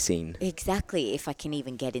 Lucky to be seen. Exactly. If I can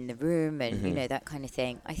even get in the room and, that kind of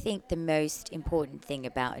thing. I think the most important thing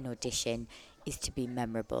about an audition is to be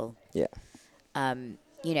memorable. Yeah. And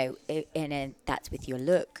that's with your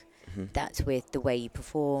look. That's with the way you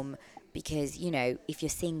perform. Because, if you're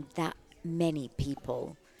seeing that many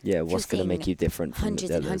people. Yeah, what's going to make you different from hundreds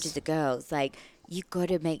the and others? hundreds of girls. Like, you got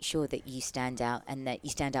to make sure that you stand out and that you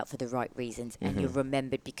stand out for the right reasons and you're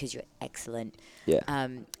remembered because you're excellent. Yeah.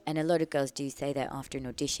 And a lot of girls do say that after an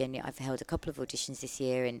audition. I've held a couple of auditions this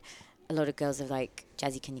year and a lot of girls are like,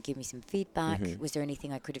 Jazzy, can you give me some feedback? Was there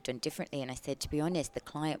anything I could have done differently? And I said, to be honest, the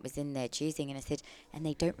client was in there choosing and I said, and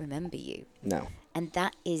they don't remember you. No. And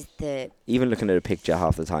that is the... Even looking at a picture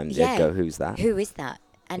half the time, they'd go, who's that? Who is that?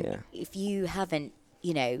 And if you haven't,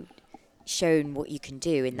 shown what you can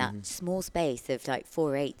do in that small space of like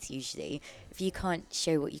 4/8 usually, if you can't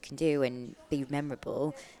show what you can do and be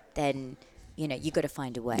memorable, then, you got to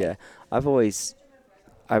find a way. Yeah.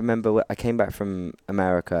 I remember I came back from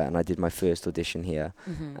America and I did my first audition here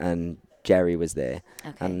and Jerry was there.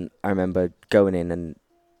 Okay. And I remember going in and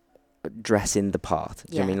dressing the part.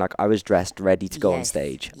 Do you know what I mean? Like, I was dressed ready to go on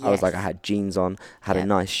stage. I was like, I had jeans on, had a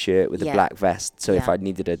nice shirt with a black vest. So if I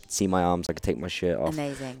needed to see my arms, I could take my shirt off.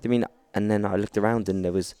 Amazing. Do you mean? And then I looked around and I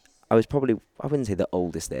was probably, I wouldn't say the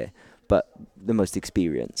oldest there, but the most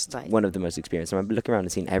experienced. Right. One of the most experienced. I remember looking around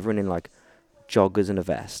and seeing everyone in like joggers and a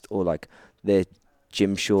vest or like their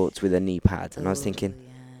gym shorts with a knee pad. And I was thinking,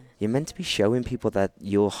 you're meant to be showing people that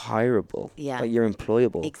you're hireable. Yeah. Like you're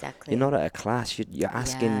employable. Exactly. You're not at a class. You're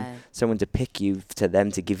asking Yeah. someone to pick you to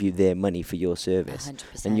them to give you their money for your service.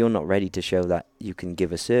 100%. And you're not ready to show that you can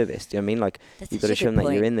give a service. Do you know what I mean? Like, That's you've got to such a show them good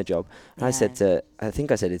that you're point. in the job. And I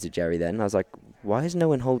think I said it to Jerry then. I was like, why is no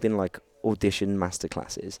one holding like audition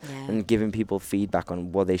masterclasses Yeah. and giving people feedback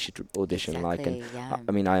on what they should audition like? And Exactly, yeah.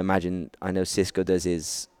 I mean, I know Cisco does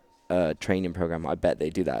his training program. I bet they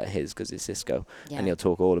do that at his because it's Cisco, Yeah. and he'll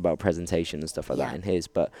talk all about presentation and stuff like that Yeah. in his.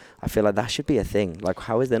 But I feel like that should be a thing. Like,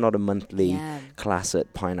 how is there not a monthly Yeah. class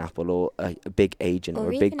at Pineapple or a big agent or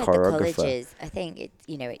a even big at the choreographer? colleges, I think it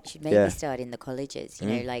should maybe Yeah. start in the colleges. You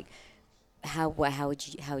Mhm. know, like how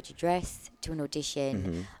would you dress to an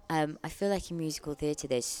audition? Mhm. I feel like in musical theatre,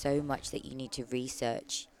 there's so much that you need to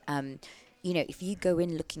research. You know, if you go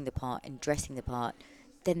in looking the part and dressing the part,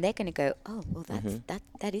 then they're going to go, oh, well,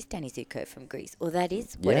 that is Danny Zuko from Greece, or that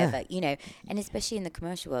is whatever, you know. And especially in the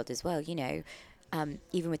commercial world as well, you know,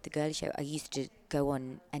 even with the girly show, I used to go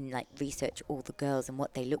on and like research all the girls and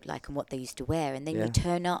what they look like and what they used to wear, and then Yeah. you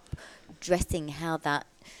turn up dressing how that,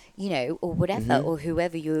 you know, or whatever, or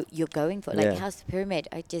whoever you're going for. Like Yeah. House of Pyramid,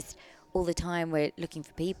 I just all the time we're looking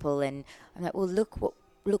for people, and I'm like, well, look what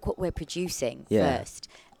we're producing Yeah. first,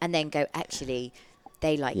 and then go, actually,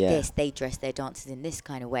 they like Yeah. this, they dress their dancers in this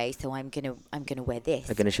kind of way, so I'm gonna wear this.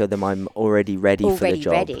 I'm going to show them I'm already ready for the Already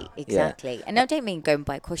job. ready, Yeah. exactly. And I don't mean go and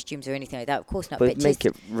buy costumes or anything like that, of course not. But make just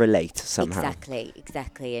it relate somehow.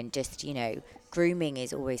 exactly, and just, you know, grooming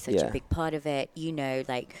is always such Yeah. a big part of it. You know,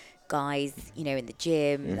 like guys, you know, in the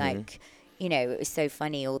gym, like, you know, it was so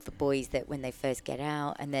funny, all the boys that when they first get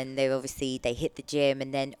out, and then they hit the gym,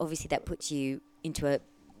 and then obviously that puts you into a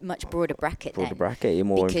much broader bracket Broader then. bracket, you're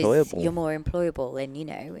more Because employable. you're more employable, and you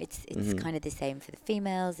know, it's kind of the same for the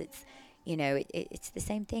females. It's, you know, it's the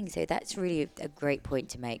same thing. So that's really a great point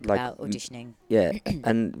to make Like, about auditioning. Yeah,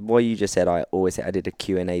 and what you just said, I always say, I did a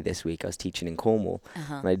Q&A this week. I was teaching in Cornwall,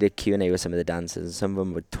 and I did Q&A with some of the dancers, and some of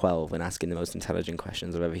them were 12 and asking the most intelligent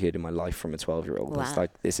questions I've ever heard in my life from a 12-year-old. Wow. It's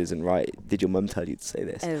like, this isn't right. Did your mum tell you to say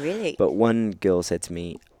this? Oh, really? But one girl said to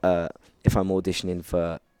me, if I'm auditioning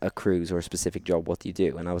for a cruise or a specific job, what do you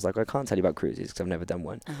do? And I was like, I can't tell you about cruises because I've never done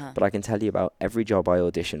one, but I can tell you about every job I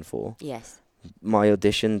audition for. Yes. My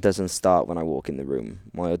audition doesn't start when I walk in the room.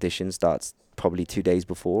 My audition starts probably 2 days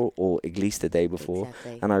before, or at least a day before.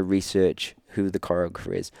 Exactly. And I research who the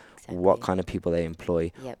choreographer is, what Exactly. kind of people they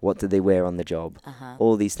employ, Yep. what do they wear on the job,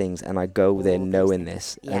 all these things. And I go there All those knowing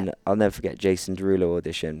things. this. Yeah. And I'll never forget Jason Derulo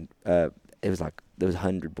audition. It was like, there was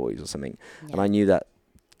 100 boys or something. Yeah. And I knew that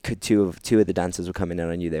two of the dancers were coming in,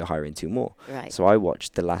 and I knew they were hiring 2 more. Right. So I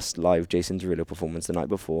watched the last live Jason Derulo performance the night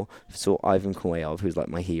before, saw Ivan Koyov, who's like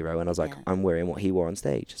my hero, and I was like, Yeah. I'm wearing what he wore on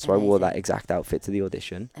stage. So I wore that Amazing. exact outfit to the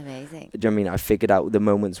audition. Amazing. Do you know what I mean? I figured out the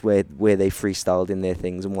moments where they freestyled in their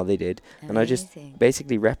things and what they did. And I just Amazing.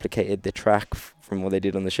 basically replicated the track from what they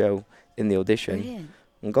did on the show in the audition Brilliant.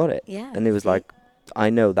 and got it. Yeah. And it was see? like, I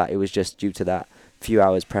know that it was just due to that few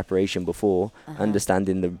hours preparation before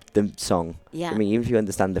understanding the song. Yeah. I mean, even if you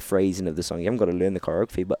understand the phrasing of the song, you haven't got to learn the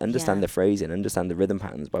choreography, but understand Yeah. the phrasing, understand the rhythm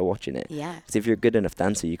patterns by watching it. Yeah. Because if you're a good enough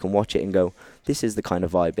dancer, you can watch it and go, this is the kind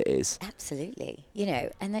of vibe it is. Absolutely. You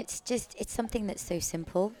know, and it's something that's so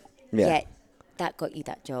simple, Yeah. yet that got you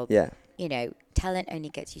that job. Yeah. You know, talent only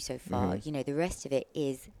gets you so far. Mhm. You know, the rest of it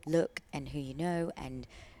is look and who you know and,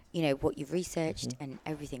 you know, what you've researched Mm-hmm. and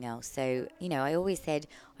everything else. So, you know, I always said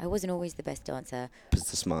I wasn't always the best dancer,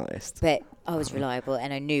 It's the smartest. but I was reliable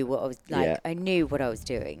and I knew what I was like. Yeah. I knew what I was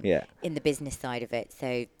doing Yeah. in the business side of it.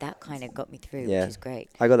 So that kind of got me through, Yeah. which is great.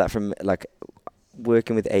 I got that from, like,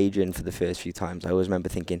 working with Adrian for the first few times. I always remember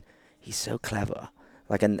thinking, he's so clever.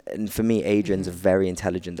 Like, and for me, Adrian's a very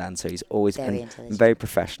intelligent dancer. He's always Very and intelligent. very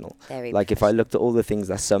professional. Very Like, if I looked at all the things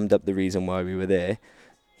that summed up the reason why we were there,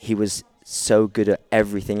 he was so good at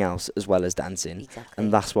everything else as well as dancing. Exactly.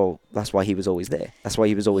 And that's why he was always there. That's why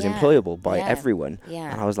he was always Yeah. employable by Yeah. everyone.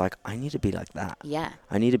 Yeah. And I was like, I need to be like that. Yeah.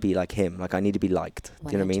 I need to be like him. Like, I need to be liked.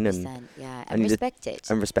 Do you know what I mean? 100%, yeah. I And need to- respected.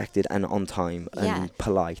 And respected and on time Yeah. and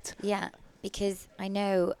polite. Yeah, because I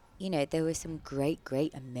know, you know, there were some great,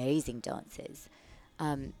 amazing dancers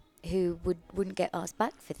who wouldn't get asked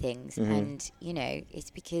back for things. Mhm. And, you know, it's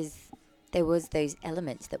because there was those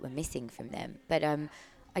elements that were missing from them. But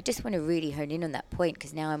I just want to really hone in on that point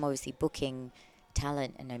because now I'm obviously booking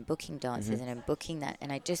talent and I'm booking dancers and I'm booking that.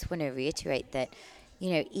 And I just want to reiterate that, you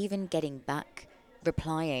know, even getting back,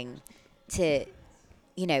 replying to,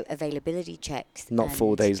 you know, availability checks. Not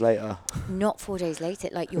 4 and days later. not 4 days later.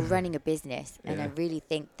 Like, you're running a business, and I Yeah. really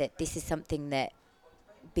think that this is something that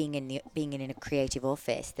being in a creative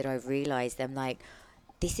office that I've realized. I'm like,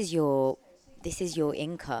 this is your this is your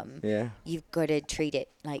income. Yeah. You've got to treat it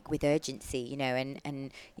like with urgency, you know,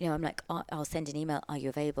 and you know, I'm like, I'll send an email, are you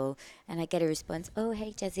available? And I get a response, oh,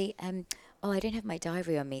 hey, Jazzy, I don't have my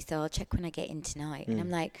diary on me, so I'll check when I get in tonight. And I'm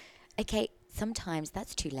like, okay, sometimes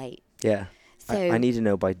that's too late. Yeah. So I need to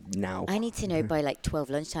know by now. I need to know by like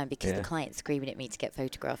 12 lunchtime because the client's screaming at me to get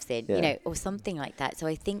photographs in, you know, or something like that. So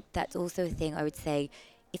I think that's also a thing I would say,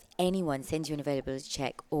 if anyone sends you an availability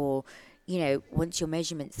check, or, you know, wants your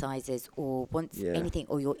measurement sizes, or wants anything,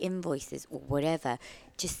 or your invoices or whatever,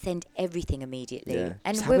 just send everything immediately. Yeah.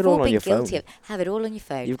 And Just we've all been guilty of have it all on your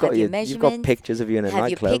phone. You've got your you've measurements, got pictures of you in a have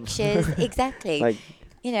nightclub. your pictures, exactly. Like,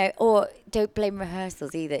 you know, or don't blame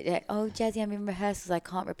rehearsals either. Like, oh, Jazzy, I'm in rehearsals. I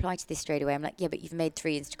can't reply to this straight away. I'm like, yeah, but you've made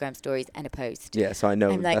 3 Instagram stories and a post. yeah, so I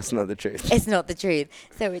know I'm like, that's not the truth. It's not the truth.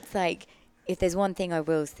 So it's like, if there's one thing I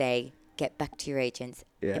will say, get back to your agents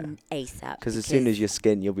ASAP. Because as soon as you're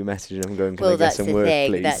skinned, you'll be messaging them going, can I get that's some the work,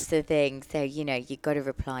 thing. please? That's the thing. So, you know, you've got to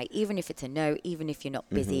reply. Even if it's a no, even if you're not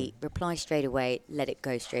busy, reply straight away. Let it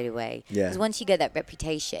go straight away. Yeah. Because once you get that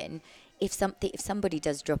reputation, if somebody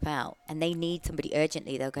does drop out and they need somebody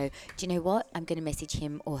urgently, they'll go, do you know what? I'm going to message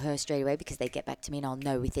him or her straight away because they get back to me and I'll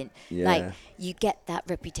know within. Yeah. Like, you get that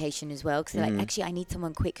reputation as well. Because they're like, actually, I need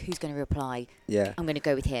someone quick who's going to reply. Yeah. I'm going to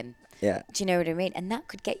go with him. Yeah. Do you know what I mean? And that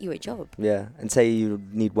could get you a job. Yeah. And say you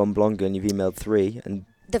need one blonde girl and you've emailed 3, and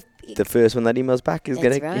the first one that emails back is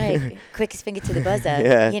going to... That's right. Quickest finger to the buzzer.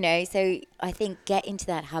 Yeah. You know, so I think get into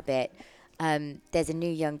that habit. There's a new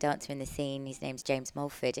young dancer in the scene. His name's James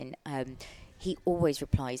Mulford, and he always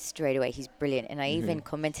replies straight away. He's brilliant. And I even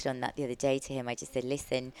commented on that the other day to him. I just said,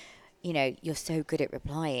 listen, you know, you're so good at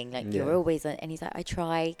replying. Like, you're always on. And he's like, I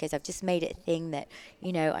try, because I've just made it a thing that,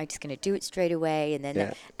 you know, I'm just going to do it straight away. And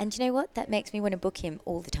then, and you know what? That makes me want to book him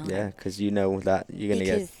all the time. Yeah, because you know that you're going to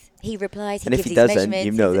get... Because he replies, he and gives if he his doesn't, measurements.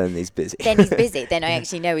 you know then he's busy. Then he's busy. Then I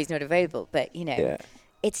actually know he's not available. But, you know. Yeah.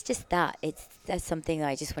 It's just that. That's something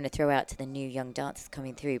I just want to throw out to the new young dancers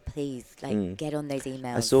coming through. Please, like, get on those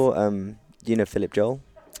emails. I saw, you know Philip Joel?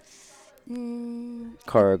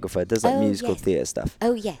 Choreographer, does like musical theatre stuff.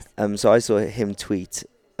 Oh, yes. So I saw him tweet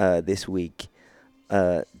this week,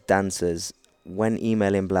 dancers, when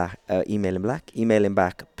emailing back,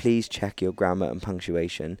 please check your grammar and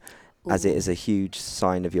punctuation, as it is a huge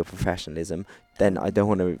sign of your professionalism. Then I don't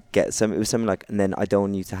want to get it was something like, and then I don't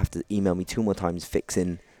want you to have to email me 2 more times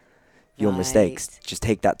fixing your mistakes. Just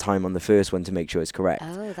take that time on the first one to make sure it's correct.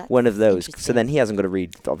 Oh, that's one of those. So then he hasn't got to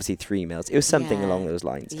read, obviously, 3 emails. It was something along those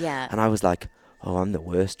lines. Yeah. And I was like, oh, I'm the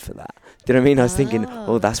worst for that. Do you know what I mean? I was thinking,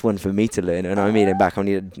 oh, that's one for me to learn. And I made it back. I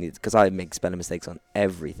need because I make spelling mistakes on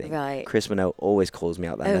everything. Right. Chris Minot always calls me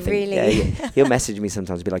out that. Oh, and I think, really? Yeah. He'll message me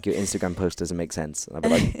sometimes, be like, your Instagram post doesn't make sense. And I'll be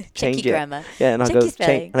like, change Check your it. Grammar. Yeah, and I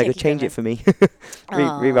go, change it for me.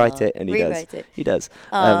 Rewrite it, and he does. He does.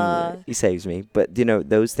 He saves me. But you know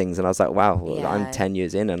those things, and I was like, wow, I'm 10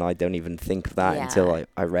 years in, and I don't even think of that until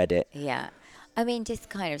I read it. Yeah, I mean, just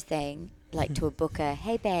kind of saying like to a booker,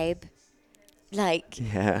 hey babe. Like,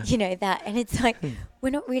 you know, that. And it's like, we're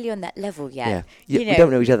not really on that level yet. Yeah. You know, we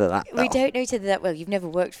don't know each other that well. We don't know each other that well. You've never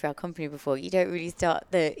worked for our company before. You don't really start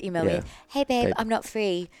the email with, hey, babe, I'm not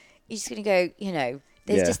free. You're just going to go, you know,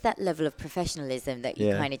 there's just that level of professionalism that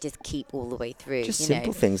you kind of just keep all the way through. Just you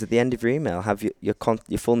simple know? things. At the end of your email, have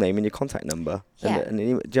your full name and your contact number. Yeah. And do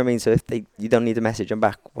you know what I mean? So if you don't need to message them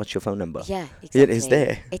back, what's your phone number? Yeah, exactly. It's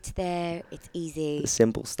there. It's there. It's easy. The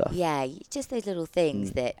simple stuff. Yeah, just those little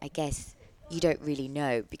things that I guess you don't really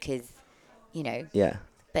know because, you know. Yeah.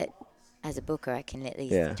 But as a booker, I can at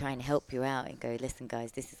least try and help you out and go, listen,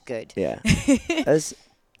 guys, this is good. Yeah.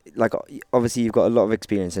 Like, obviously, you've got a lot of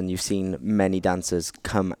experience and you've seen many dancers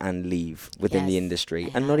come and leave within the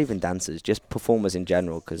industry. And not even dancers, just performers in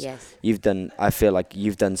general. Because I feel like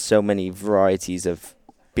you've done so many varieties of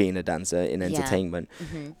being a dancer in entertainment.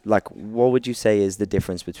 Mm-hmm. Like, what would you say is the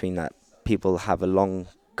difference between that? People have a long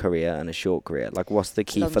career and a short career. Like, what's the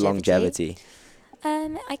key for longevity?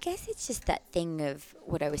 I guess it's just that thing of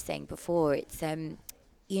what I was saying before. It's,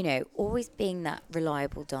 you know, always being that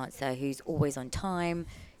reliable dancer who's always on time,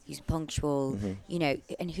 who's punctual, you know,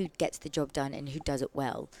 and who gets the job done and who does it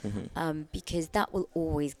well. Because that will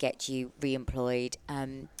always get you re-employed.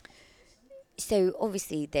 So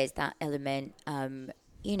obviously there's that element.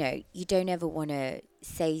 You know, you don't ever want to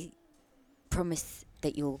promise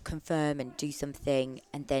that you'll confirm and do something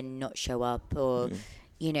and then not show up, or,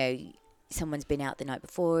 you know, someone's been out the night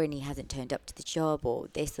before and he hasn't turned up to the job, or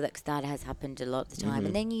this or that, 'cause that has happened a lot of the time.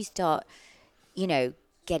 And then you start, you know,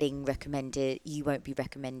 getting recommended. You won't be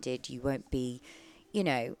recommended. You won't be, you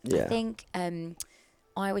know. I think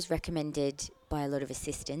I was recommended by a lot of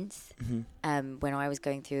assistants. Mm-hmm. When I was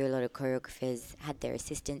going through, a lot of choreographers had their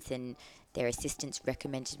assistants, and their assistants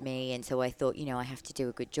recommended me. And so I thought, I have to do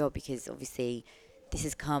a good job, because obviously this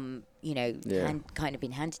has come, kind of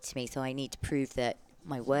been handed to me. So I need to prove that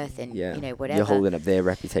my worth and, whatever. You're holding up their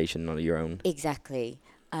reputation, not your own. Exactly.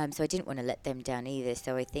 So I didn't want to let them down either.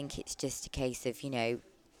 So I think it's just a case of,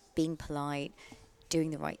 being polite, doing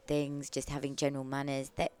the right things, just having general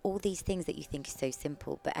manners. That all these things that you think are so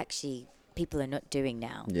simple, but actually people are not doing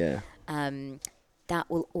now. Yeah. That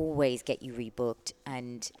will always get you rebooked,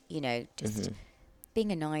 and just Mm-hmm.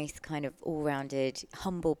 being a nice kind of all-rounded,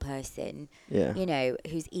 humble person. Yeah.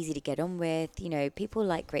 Who's easy to get on with. People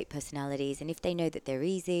like great personalities, and if they know that they're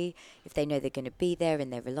easy, if they know they're going to be there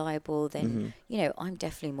and they're reliable, then I'm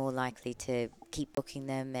definitely more likely to keep booking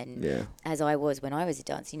them. And as I was when I was a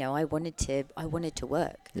dancer, I wanted to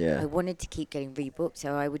work. Yeah. I wanted to keep getting rebooked,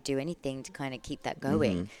 so I would do anything to kind of keep that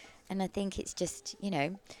going. Mm-hmm. And I think it's just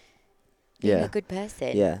being a good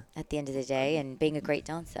person at the end of the day, and being a great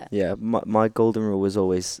dancer. Yeah, my golden rule was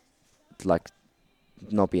always like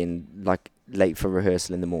not being like late for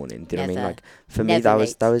rehearsal in the morning. Do you know what I mean? Like for me that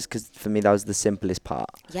was because for me that was the simplest part.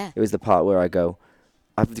 Yeah. It was the part where I go,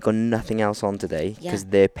 I've got nothing else on today because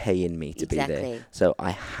they're paying me to be there. So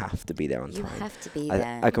I have to be there on time. You have to be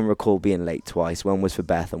there. I can recall being late twice. One was for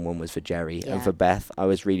Beth and one was for Jerry. Yeah. And for Beth, I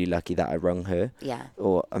was really lucky that I rung her. Yeah.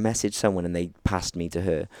 Or I messaged someone and they passed me to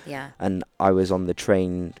her. Yeah. And I was on the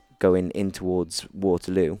train going in towards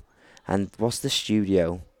Waterloo. And what's the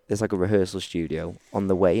studio? There's like a rehearsal studio on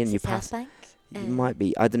the way, and you pass. South Bank? It might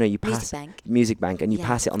be. I don't know. You pass Music Bank, and you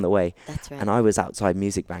pass it on the way. That's right. And I was outside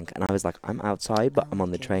Music Bank, and I was like, I'm outside, but I'm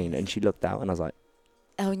on the train. And she looked out, and I was like,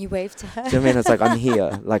 oh, and you waved to her. do you know what I mean? It's like, I'm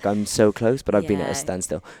here, like I'm so close, but I've been at a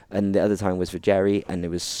standstill. And the other time was for Jerry, and it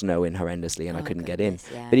was snowing horrendously, and I couldn't get in.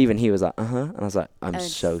 Yeah. But even he was like, and I was like, I'm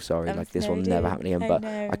so sorry, like this will never happen again. But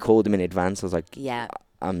I called him in advance. I was like,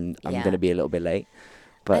 I'm going to be a little bit late.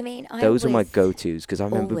 But I mean, those were my go-tos, because I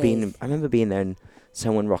remember being there and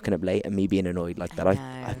someone rocking up late and me being annoyed like that.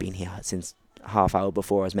 I've been here since half hour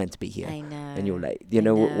before I was meant to be here. I know. And you're late.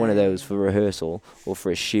 One of those for rehearsal or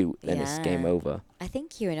for a shoot, then it's game over. I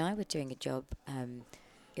think you and I were doing a job.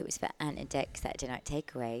 It was for Ant and Deck Saturday Night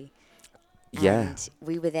Takeaway. Yeah. And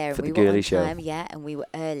we were there, for and the we were on show. time, and we were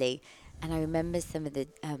early. And I remember some of the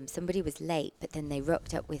somebody was late, but then they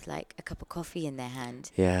rocked up with like a cup of coffee in their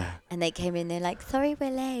hand. Yeah. And they came in, they're like, "Sorry,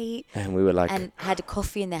 we're late." And we were like, and had a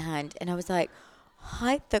coffee in their hand, and I was like,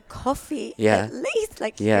 hide the coffee at least.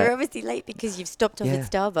 Like, you're obviously late because you've stopped off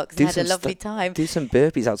at Starbucks and had a lovely time. Do some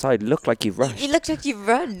burpees outside. Look like you've rushed. You look like you've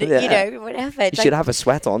run, whatever. You should have a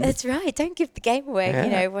sweat on. That's right. Don't give the game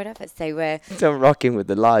away, whatever. So don't rock in with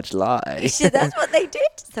the large lie. That's what they did.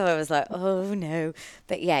 So I was like, oh, no.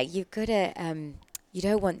 But, yeah, you've got to, you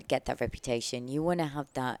don't want to get that reputation. You want to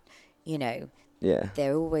have that, Yeah.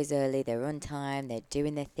 They're always early. They're on time. They're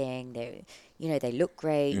doing their thing. They're, they look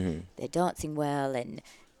great. Mm-hmm. They're dancing well, and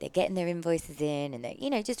they're getting their invoices in, and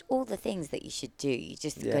they, just all the things that you should do. You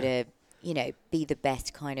just got to, be the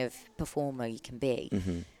best kind of performer you can be.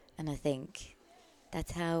 Mm-hmm. And I think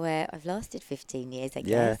that's how I've lasted 15 years, I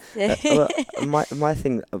yeah. guess. My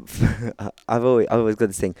thing, I've always got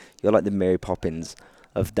this thing. You're like the Mary Poppins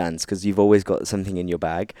of dance, because you've always got something in your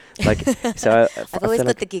bag. Like, so I've always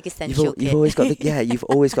got the gig essential kit. You've always got you've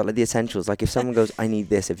always got like the essentials. Like if someone goes, I need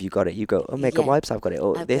this, if you got it, you go, oh, makeup wipes, I've got it.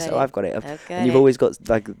 Oh, I've got it. And you've always got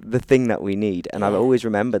like the thing that we need. And I've always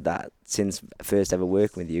remembered that since first ever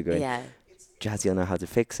working with you, going, Jazzy will know how to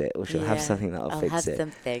fix it, or she'll have something that'll fix it.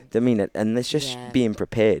 Something. I mean, and it's just being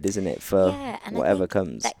prepared, isn't it, for whatever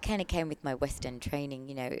comes. That kind of came with my West End training.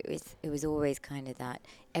 It was always kind of that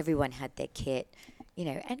everyone had their kit.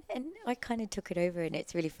 And I kind of took it over, and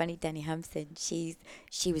it's really funny. Danny Hampson, she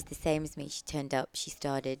was the same as me. She turned up. She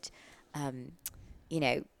started,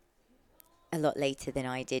 a lot later than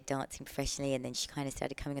I did dancing professionally, and then she kind of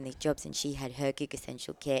started coming on these jobs, and she had her gig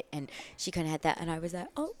essential kit, and she kind of had that, and I was like,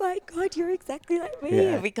 oh my God, you're exactly like me.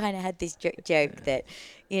 And we kind of had this joke that,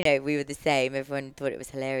 we were the same. Everyone thought it was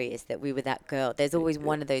hilarious that we were that girl. There's always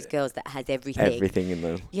one of those girls that has everything. Everything in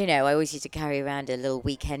them. I always used to carry around a little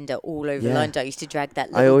weekender all over London. I used to drag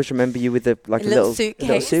that little... I always remember you with a little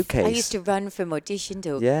suitcase. I used to run from audition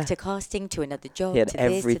to casting to another job. You had to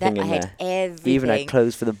everything this, to that. in I there. had everything. You even had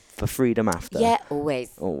clothes for freedom after. Yeah,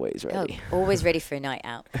 always. Always ready. Oh, always ready for a night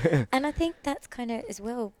out. And I think that's kind of as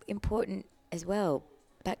well important as well.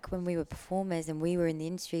 back when we were performers and we were in the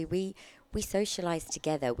industry, we socialized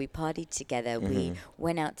together, we partied together, we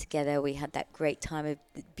went out together, we had that great time of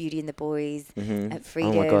Beauty and the Boys at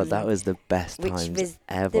Freedom. Oh my God, that was the best times which was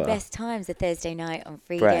ever. the best times, a Thursday night on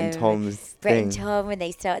Freedom. Brett and Tom, when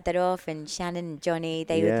they started that off, and Shannon and Johnny,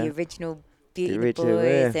 they were the original Beauty and the original,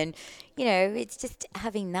 Boys, and you know, it's just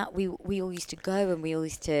having that. We all used to go, and we all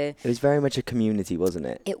used to. It was very much a community, wasn't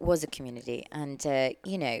it? It was a community, and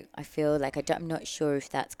you know, I feel like I'm not sure if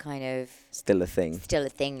that's kind of still a thing. Still a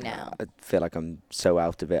thing now. I feel like I'm so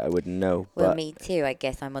out of it, I wouldn't know. Well, but me too. I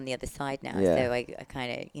guess I'm on the other side now, so I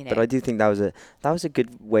kind of, you know. But I do think that was a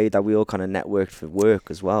good way that we all kind of networked for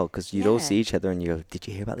work as well, because you'd all see each other and you go, "Did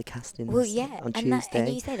you hear about the castings?" Well, yeah, on and Tuesday. And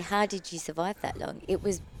you said, how did you survive that long? It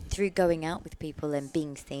was through going out with people and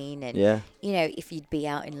being seen, and you know, if you'd be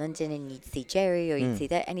out in London and you'd see Jerry or you'd see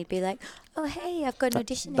that, and he'd be like, "Oh, hey, I've got an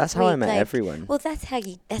audition." That's next how week. I met like, everyone. Well, that's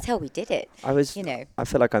how we did it. You know, I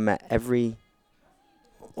feel like I met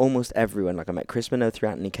almost everyone. Like I met Chris Minot through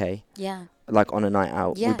Anthony Kay. Yeah. Like on a night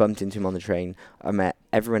out, we bumped into him on the train. I met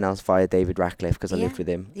everyone else via David Ratcliffe because I lived with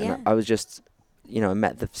him. Yeah. And I was just, you know, I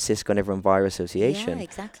met the Cisco and everyone via association. Yeah,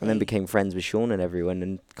 exactly. And then became friends with Sean and everyone,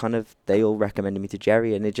 and kind of they all recommended me to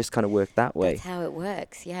Jerry, and it just kind of worked that way. That's how it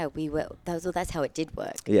works. Yeah, that's how it did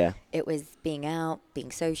work. Yeah. It was being out,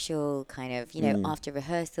 being social, kind of, you know, after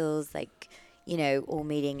rehearsals, like, you know, all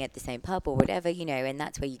meeting at the same pub or whatever, you know, and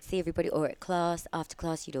that's where you'd see everybody, or at class, after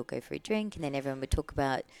class, you'd all go for a drink, and then everyone would talk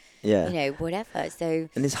about, you know, whatever. So.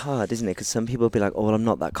 And it's hard, isn't it? Because some people will be like, "Oh, well, I'm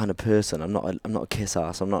not that kind of person. I'm not a kiss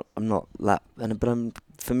ass. I'm not that." But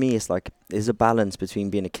for me, it's like there's a balance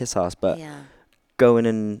between being a kiss ass, but going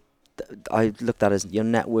and I looked at it as you're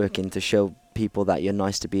networking to show people that you're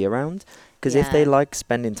nice to be around. Because if they like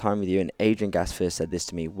spending time with you, and Adrian Gass first said this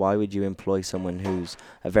to me, why would you employ someone who's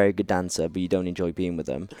a very good dancer but you don't enjoy being with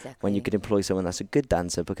them, when you could employ someone that's a good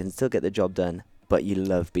dancer but can still get the job done, but you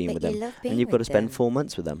love being with them, and you've got to spend 4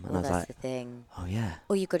 months with them. And I was like, the thing. Oh yeah.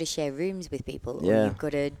 Or you've got to share rooms with people, or you've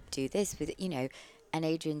got to do this with, you know. And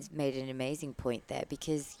Adrian's made an amazing point there,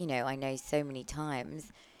 because, you know, I know so many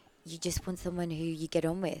times you just want someone who you get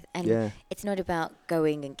on with, and it's not about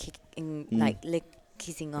going and kicking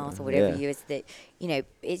kissing ass or whatever you is that, you know,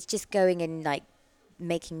 it's just going and like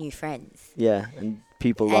making new friends. Yeah, and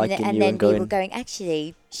people liking you and then and going. People going,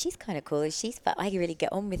 actually, she's kind of cool. I really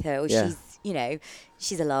get on with her, or she's, you know,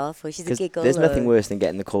 she's a laugh, or she's a giggle. There's nothing worse than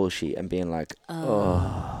getting the call sheet and being like,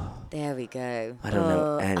 oh. There we go. I don't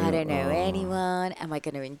know anyone. I don't know anyone. Am I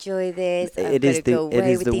going to enjoy this? It is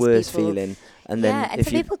the worst feeling. And then and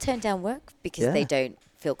some people turn down work because they don't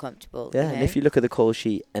feel comfortable. Yeah, you know? and if you look at the call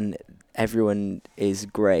sheet and everyone is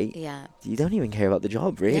great, you don't even care about the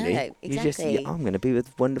job, really. No, exactly. You just, I'm going to be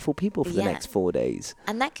with wonderful people for the next 4 days.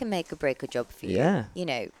 And that can make or break a job for you. Yeah. You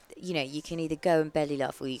know, you can either go and belly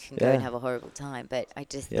laugh, or you can go and have a horrible time. But I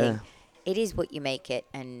just think it is what you make it.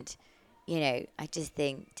 And, you know, I just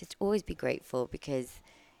think just always be grateful, because,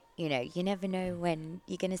 you know, you never know when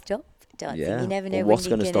you're going to stop dancing. You never know what's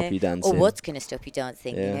going to stop you dancing. Or what's going to stop you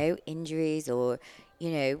dancing, you know, injuries, or,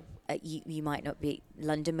 you know, you might not be,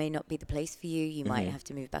 London may not be the place for you. You might have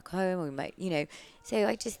to move back home, or you might, you know. So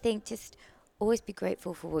I just think just always be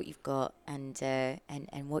grateful for what you've got, and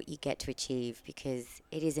what you get to achieve, because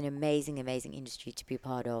it is an amazing, amazing industry to be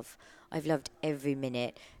part of. I've loved every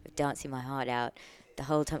minute of dancing my heart out the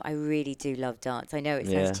whole time. I really do love dance. I know it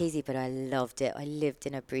sounds cheesy, but I loved it. I lived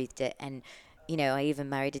and I breathed it. And, you know, I even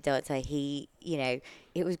married a dancer. You know,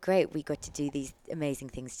 it was great. We got to do these amazing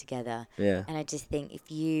things together. Yeah. And I just think if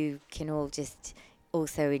you can all just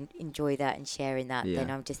also enjoy that and share in that, then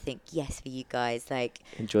I'm just think, yes, for you guys, like,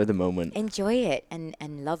 enjoy the moment. Enjoy it and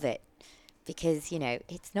love it, because, you know,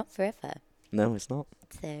 it's not forever. No, it's not.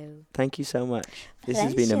 So thank you so much. This pleasure.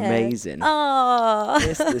 has been amazing. Oh,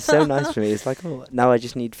 it's so nice for me. It's like, oh, now I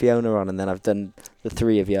just need Fiona on, and then I've done the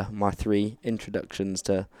three of you, my 3 introductions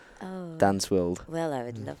to Dance World. Well, I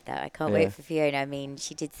would love that. I can't wait for Fiona. I mean,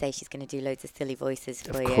 she did say she's going to do loads of silly voices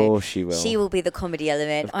for you. Of course she will. She will be the comedy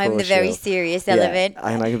element. I'm the very serious element. And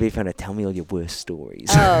I'm going to be Fiona. Tell me all your worst stories.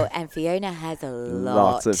 Oh, and Fiona has a lot.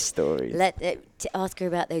 Lots of stories. To ask her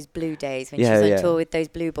about those blue days when she was on tour with those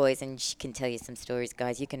blue boys, and she can tell you some stories,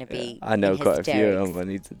 guys. You're going to be I know quite a few of them. I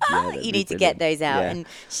need to. You need to get those out and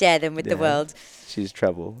share them with the world. She's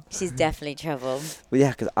trouble. She's definitely trouble. Well,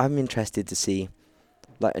 yeah, because I'm interested to see,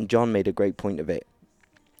 like, and John made a great point of it.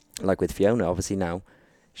 Like with Fiona, obviously now,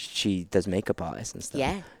 she does makeup artists and stuff.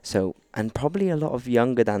 Yeah. So, and probably a lot of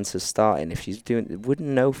younger dancers starting, if she's doing, wouldn't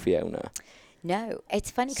know Fiona. No,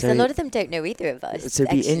 it's funny because So- a lot of them don't know either of us. So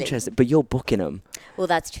it'd be actually. interesting, but you're booking them, Well,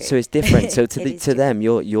 that's true. so it's different. So It to is them,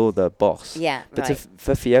 you're the boss. Yeah, But right.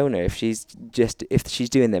 for Fiona, if she's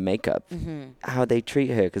doing their makeup, how they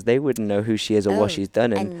treat her, because they wouldn't know who she is or Oh, what she's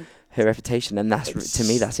done and and her reputation, and to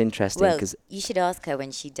me that's interesting well, because you should ask her when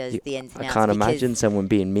she does the ins and I outs. can't because, imagine someone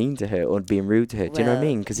being mean to her or being rude to her. Do you know what I well,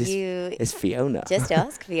 mean? Because it's Fiona. Just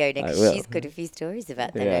ask Fiona I because will. she's got a few stories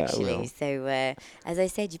about them Yeah, I actually. will. So as I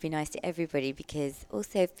said, you'd be nice to everybody because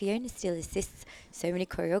also Fiona still assists so many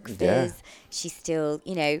choreographers. Yeah. She still,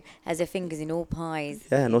 has her fingers in all pies.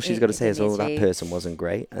 Yeah, and all she's got to say is, "Oh, that person. person wasn't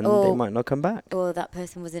great," and they Or- might not come back. Or that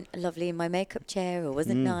person wasn't lovely in my makeup chair, or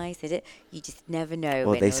wasn't nice. You just never know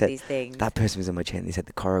Or when they all said these things. that person was in my chair and they said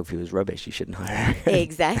the choreography was rubbish. You shouldn't hire her.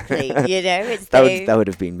 Exactly. It's that would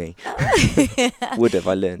have been me. Would have.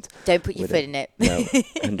 I learned. Don't put your Would foot have. in it. No,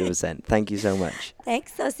 100%. Thank you so much.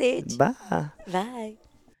 Thanks, sausage. Bye. Bye.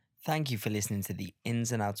 Thank you for listening to the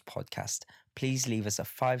Ins and Outs podcast. Please leave us a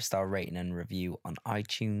 5-star rating and review on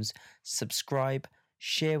iTunes. Subscribe,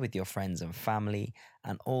 share with your friends and family,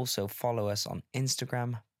 and also follow us on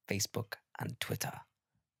Instagram, Facebook, and Twitter.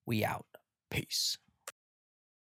 We out. Peace.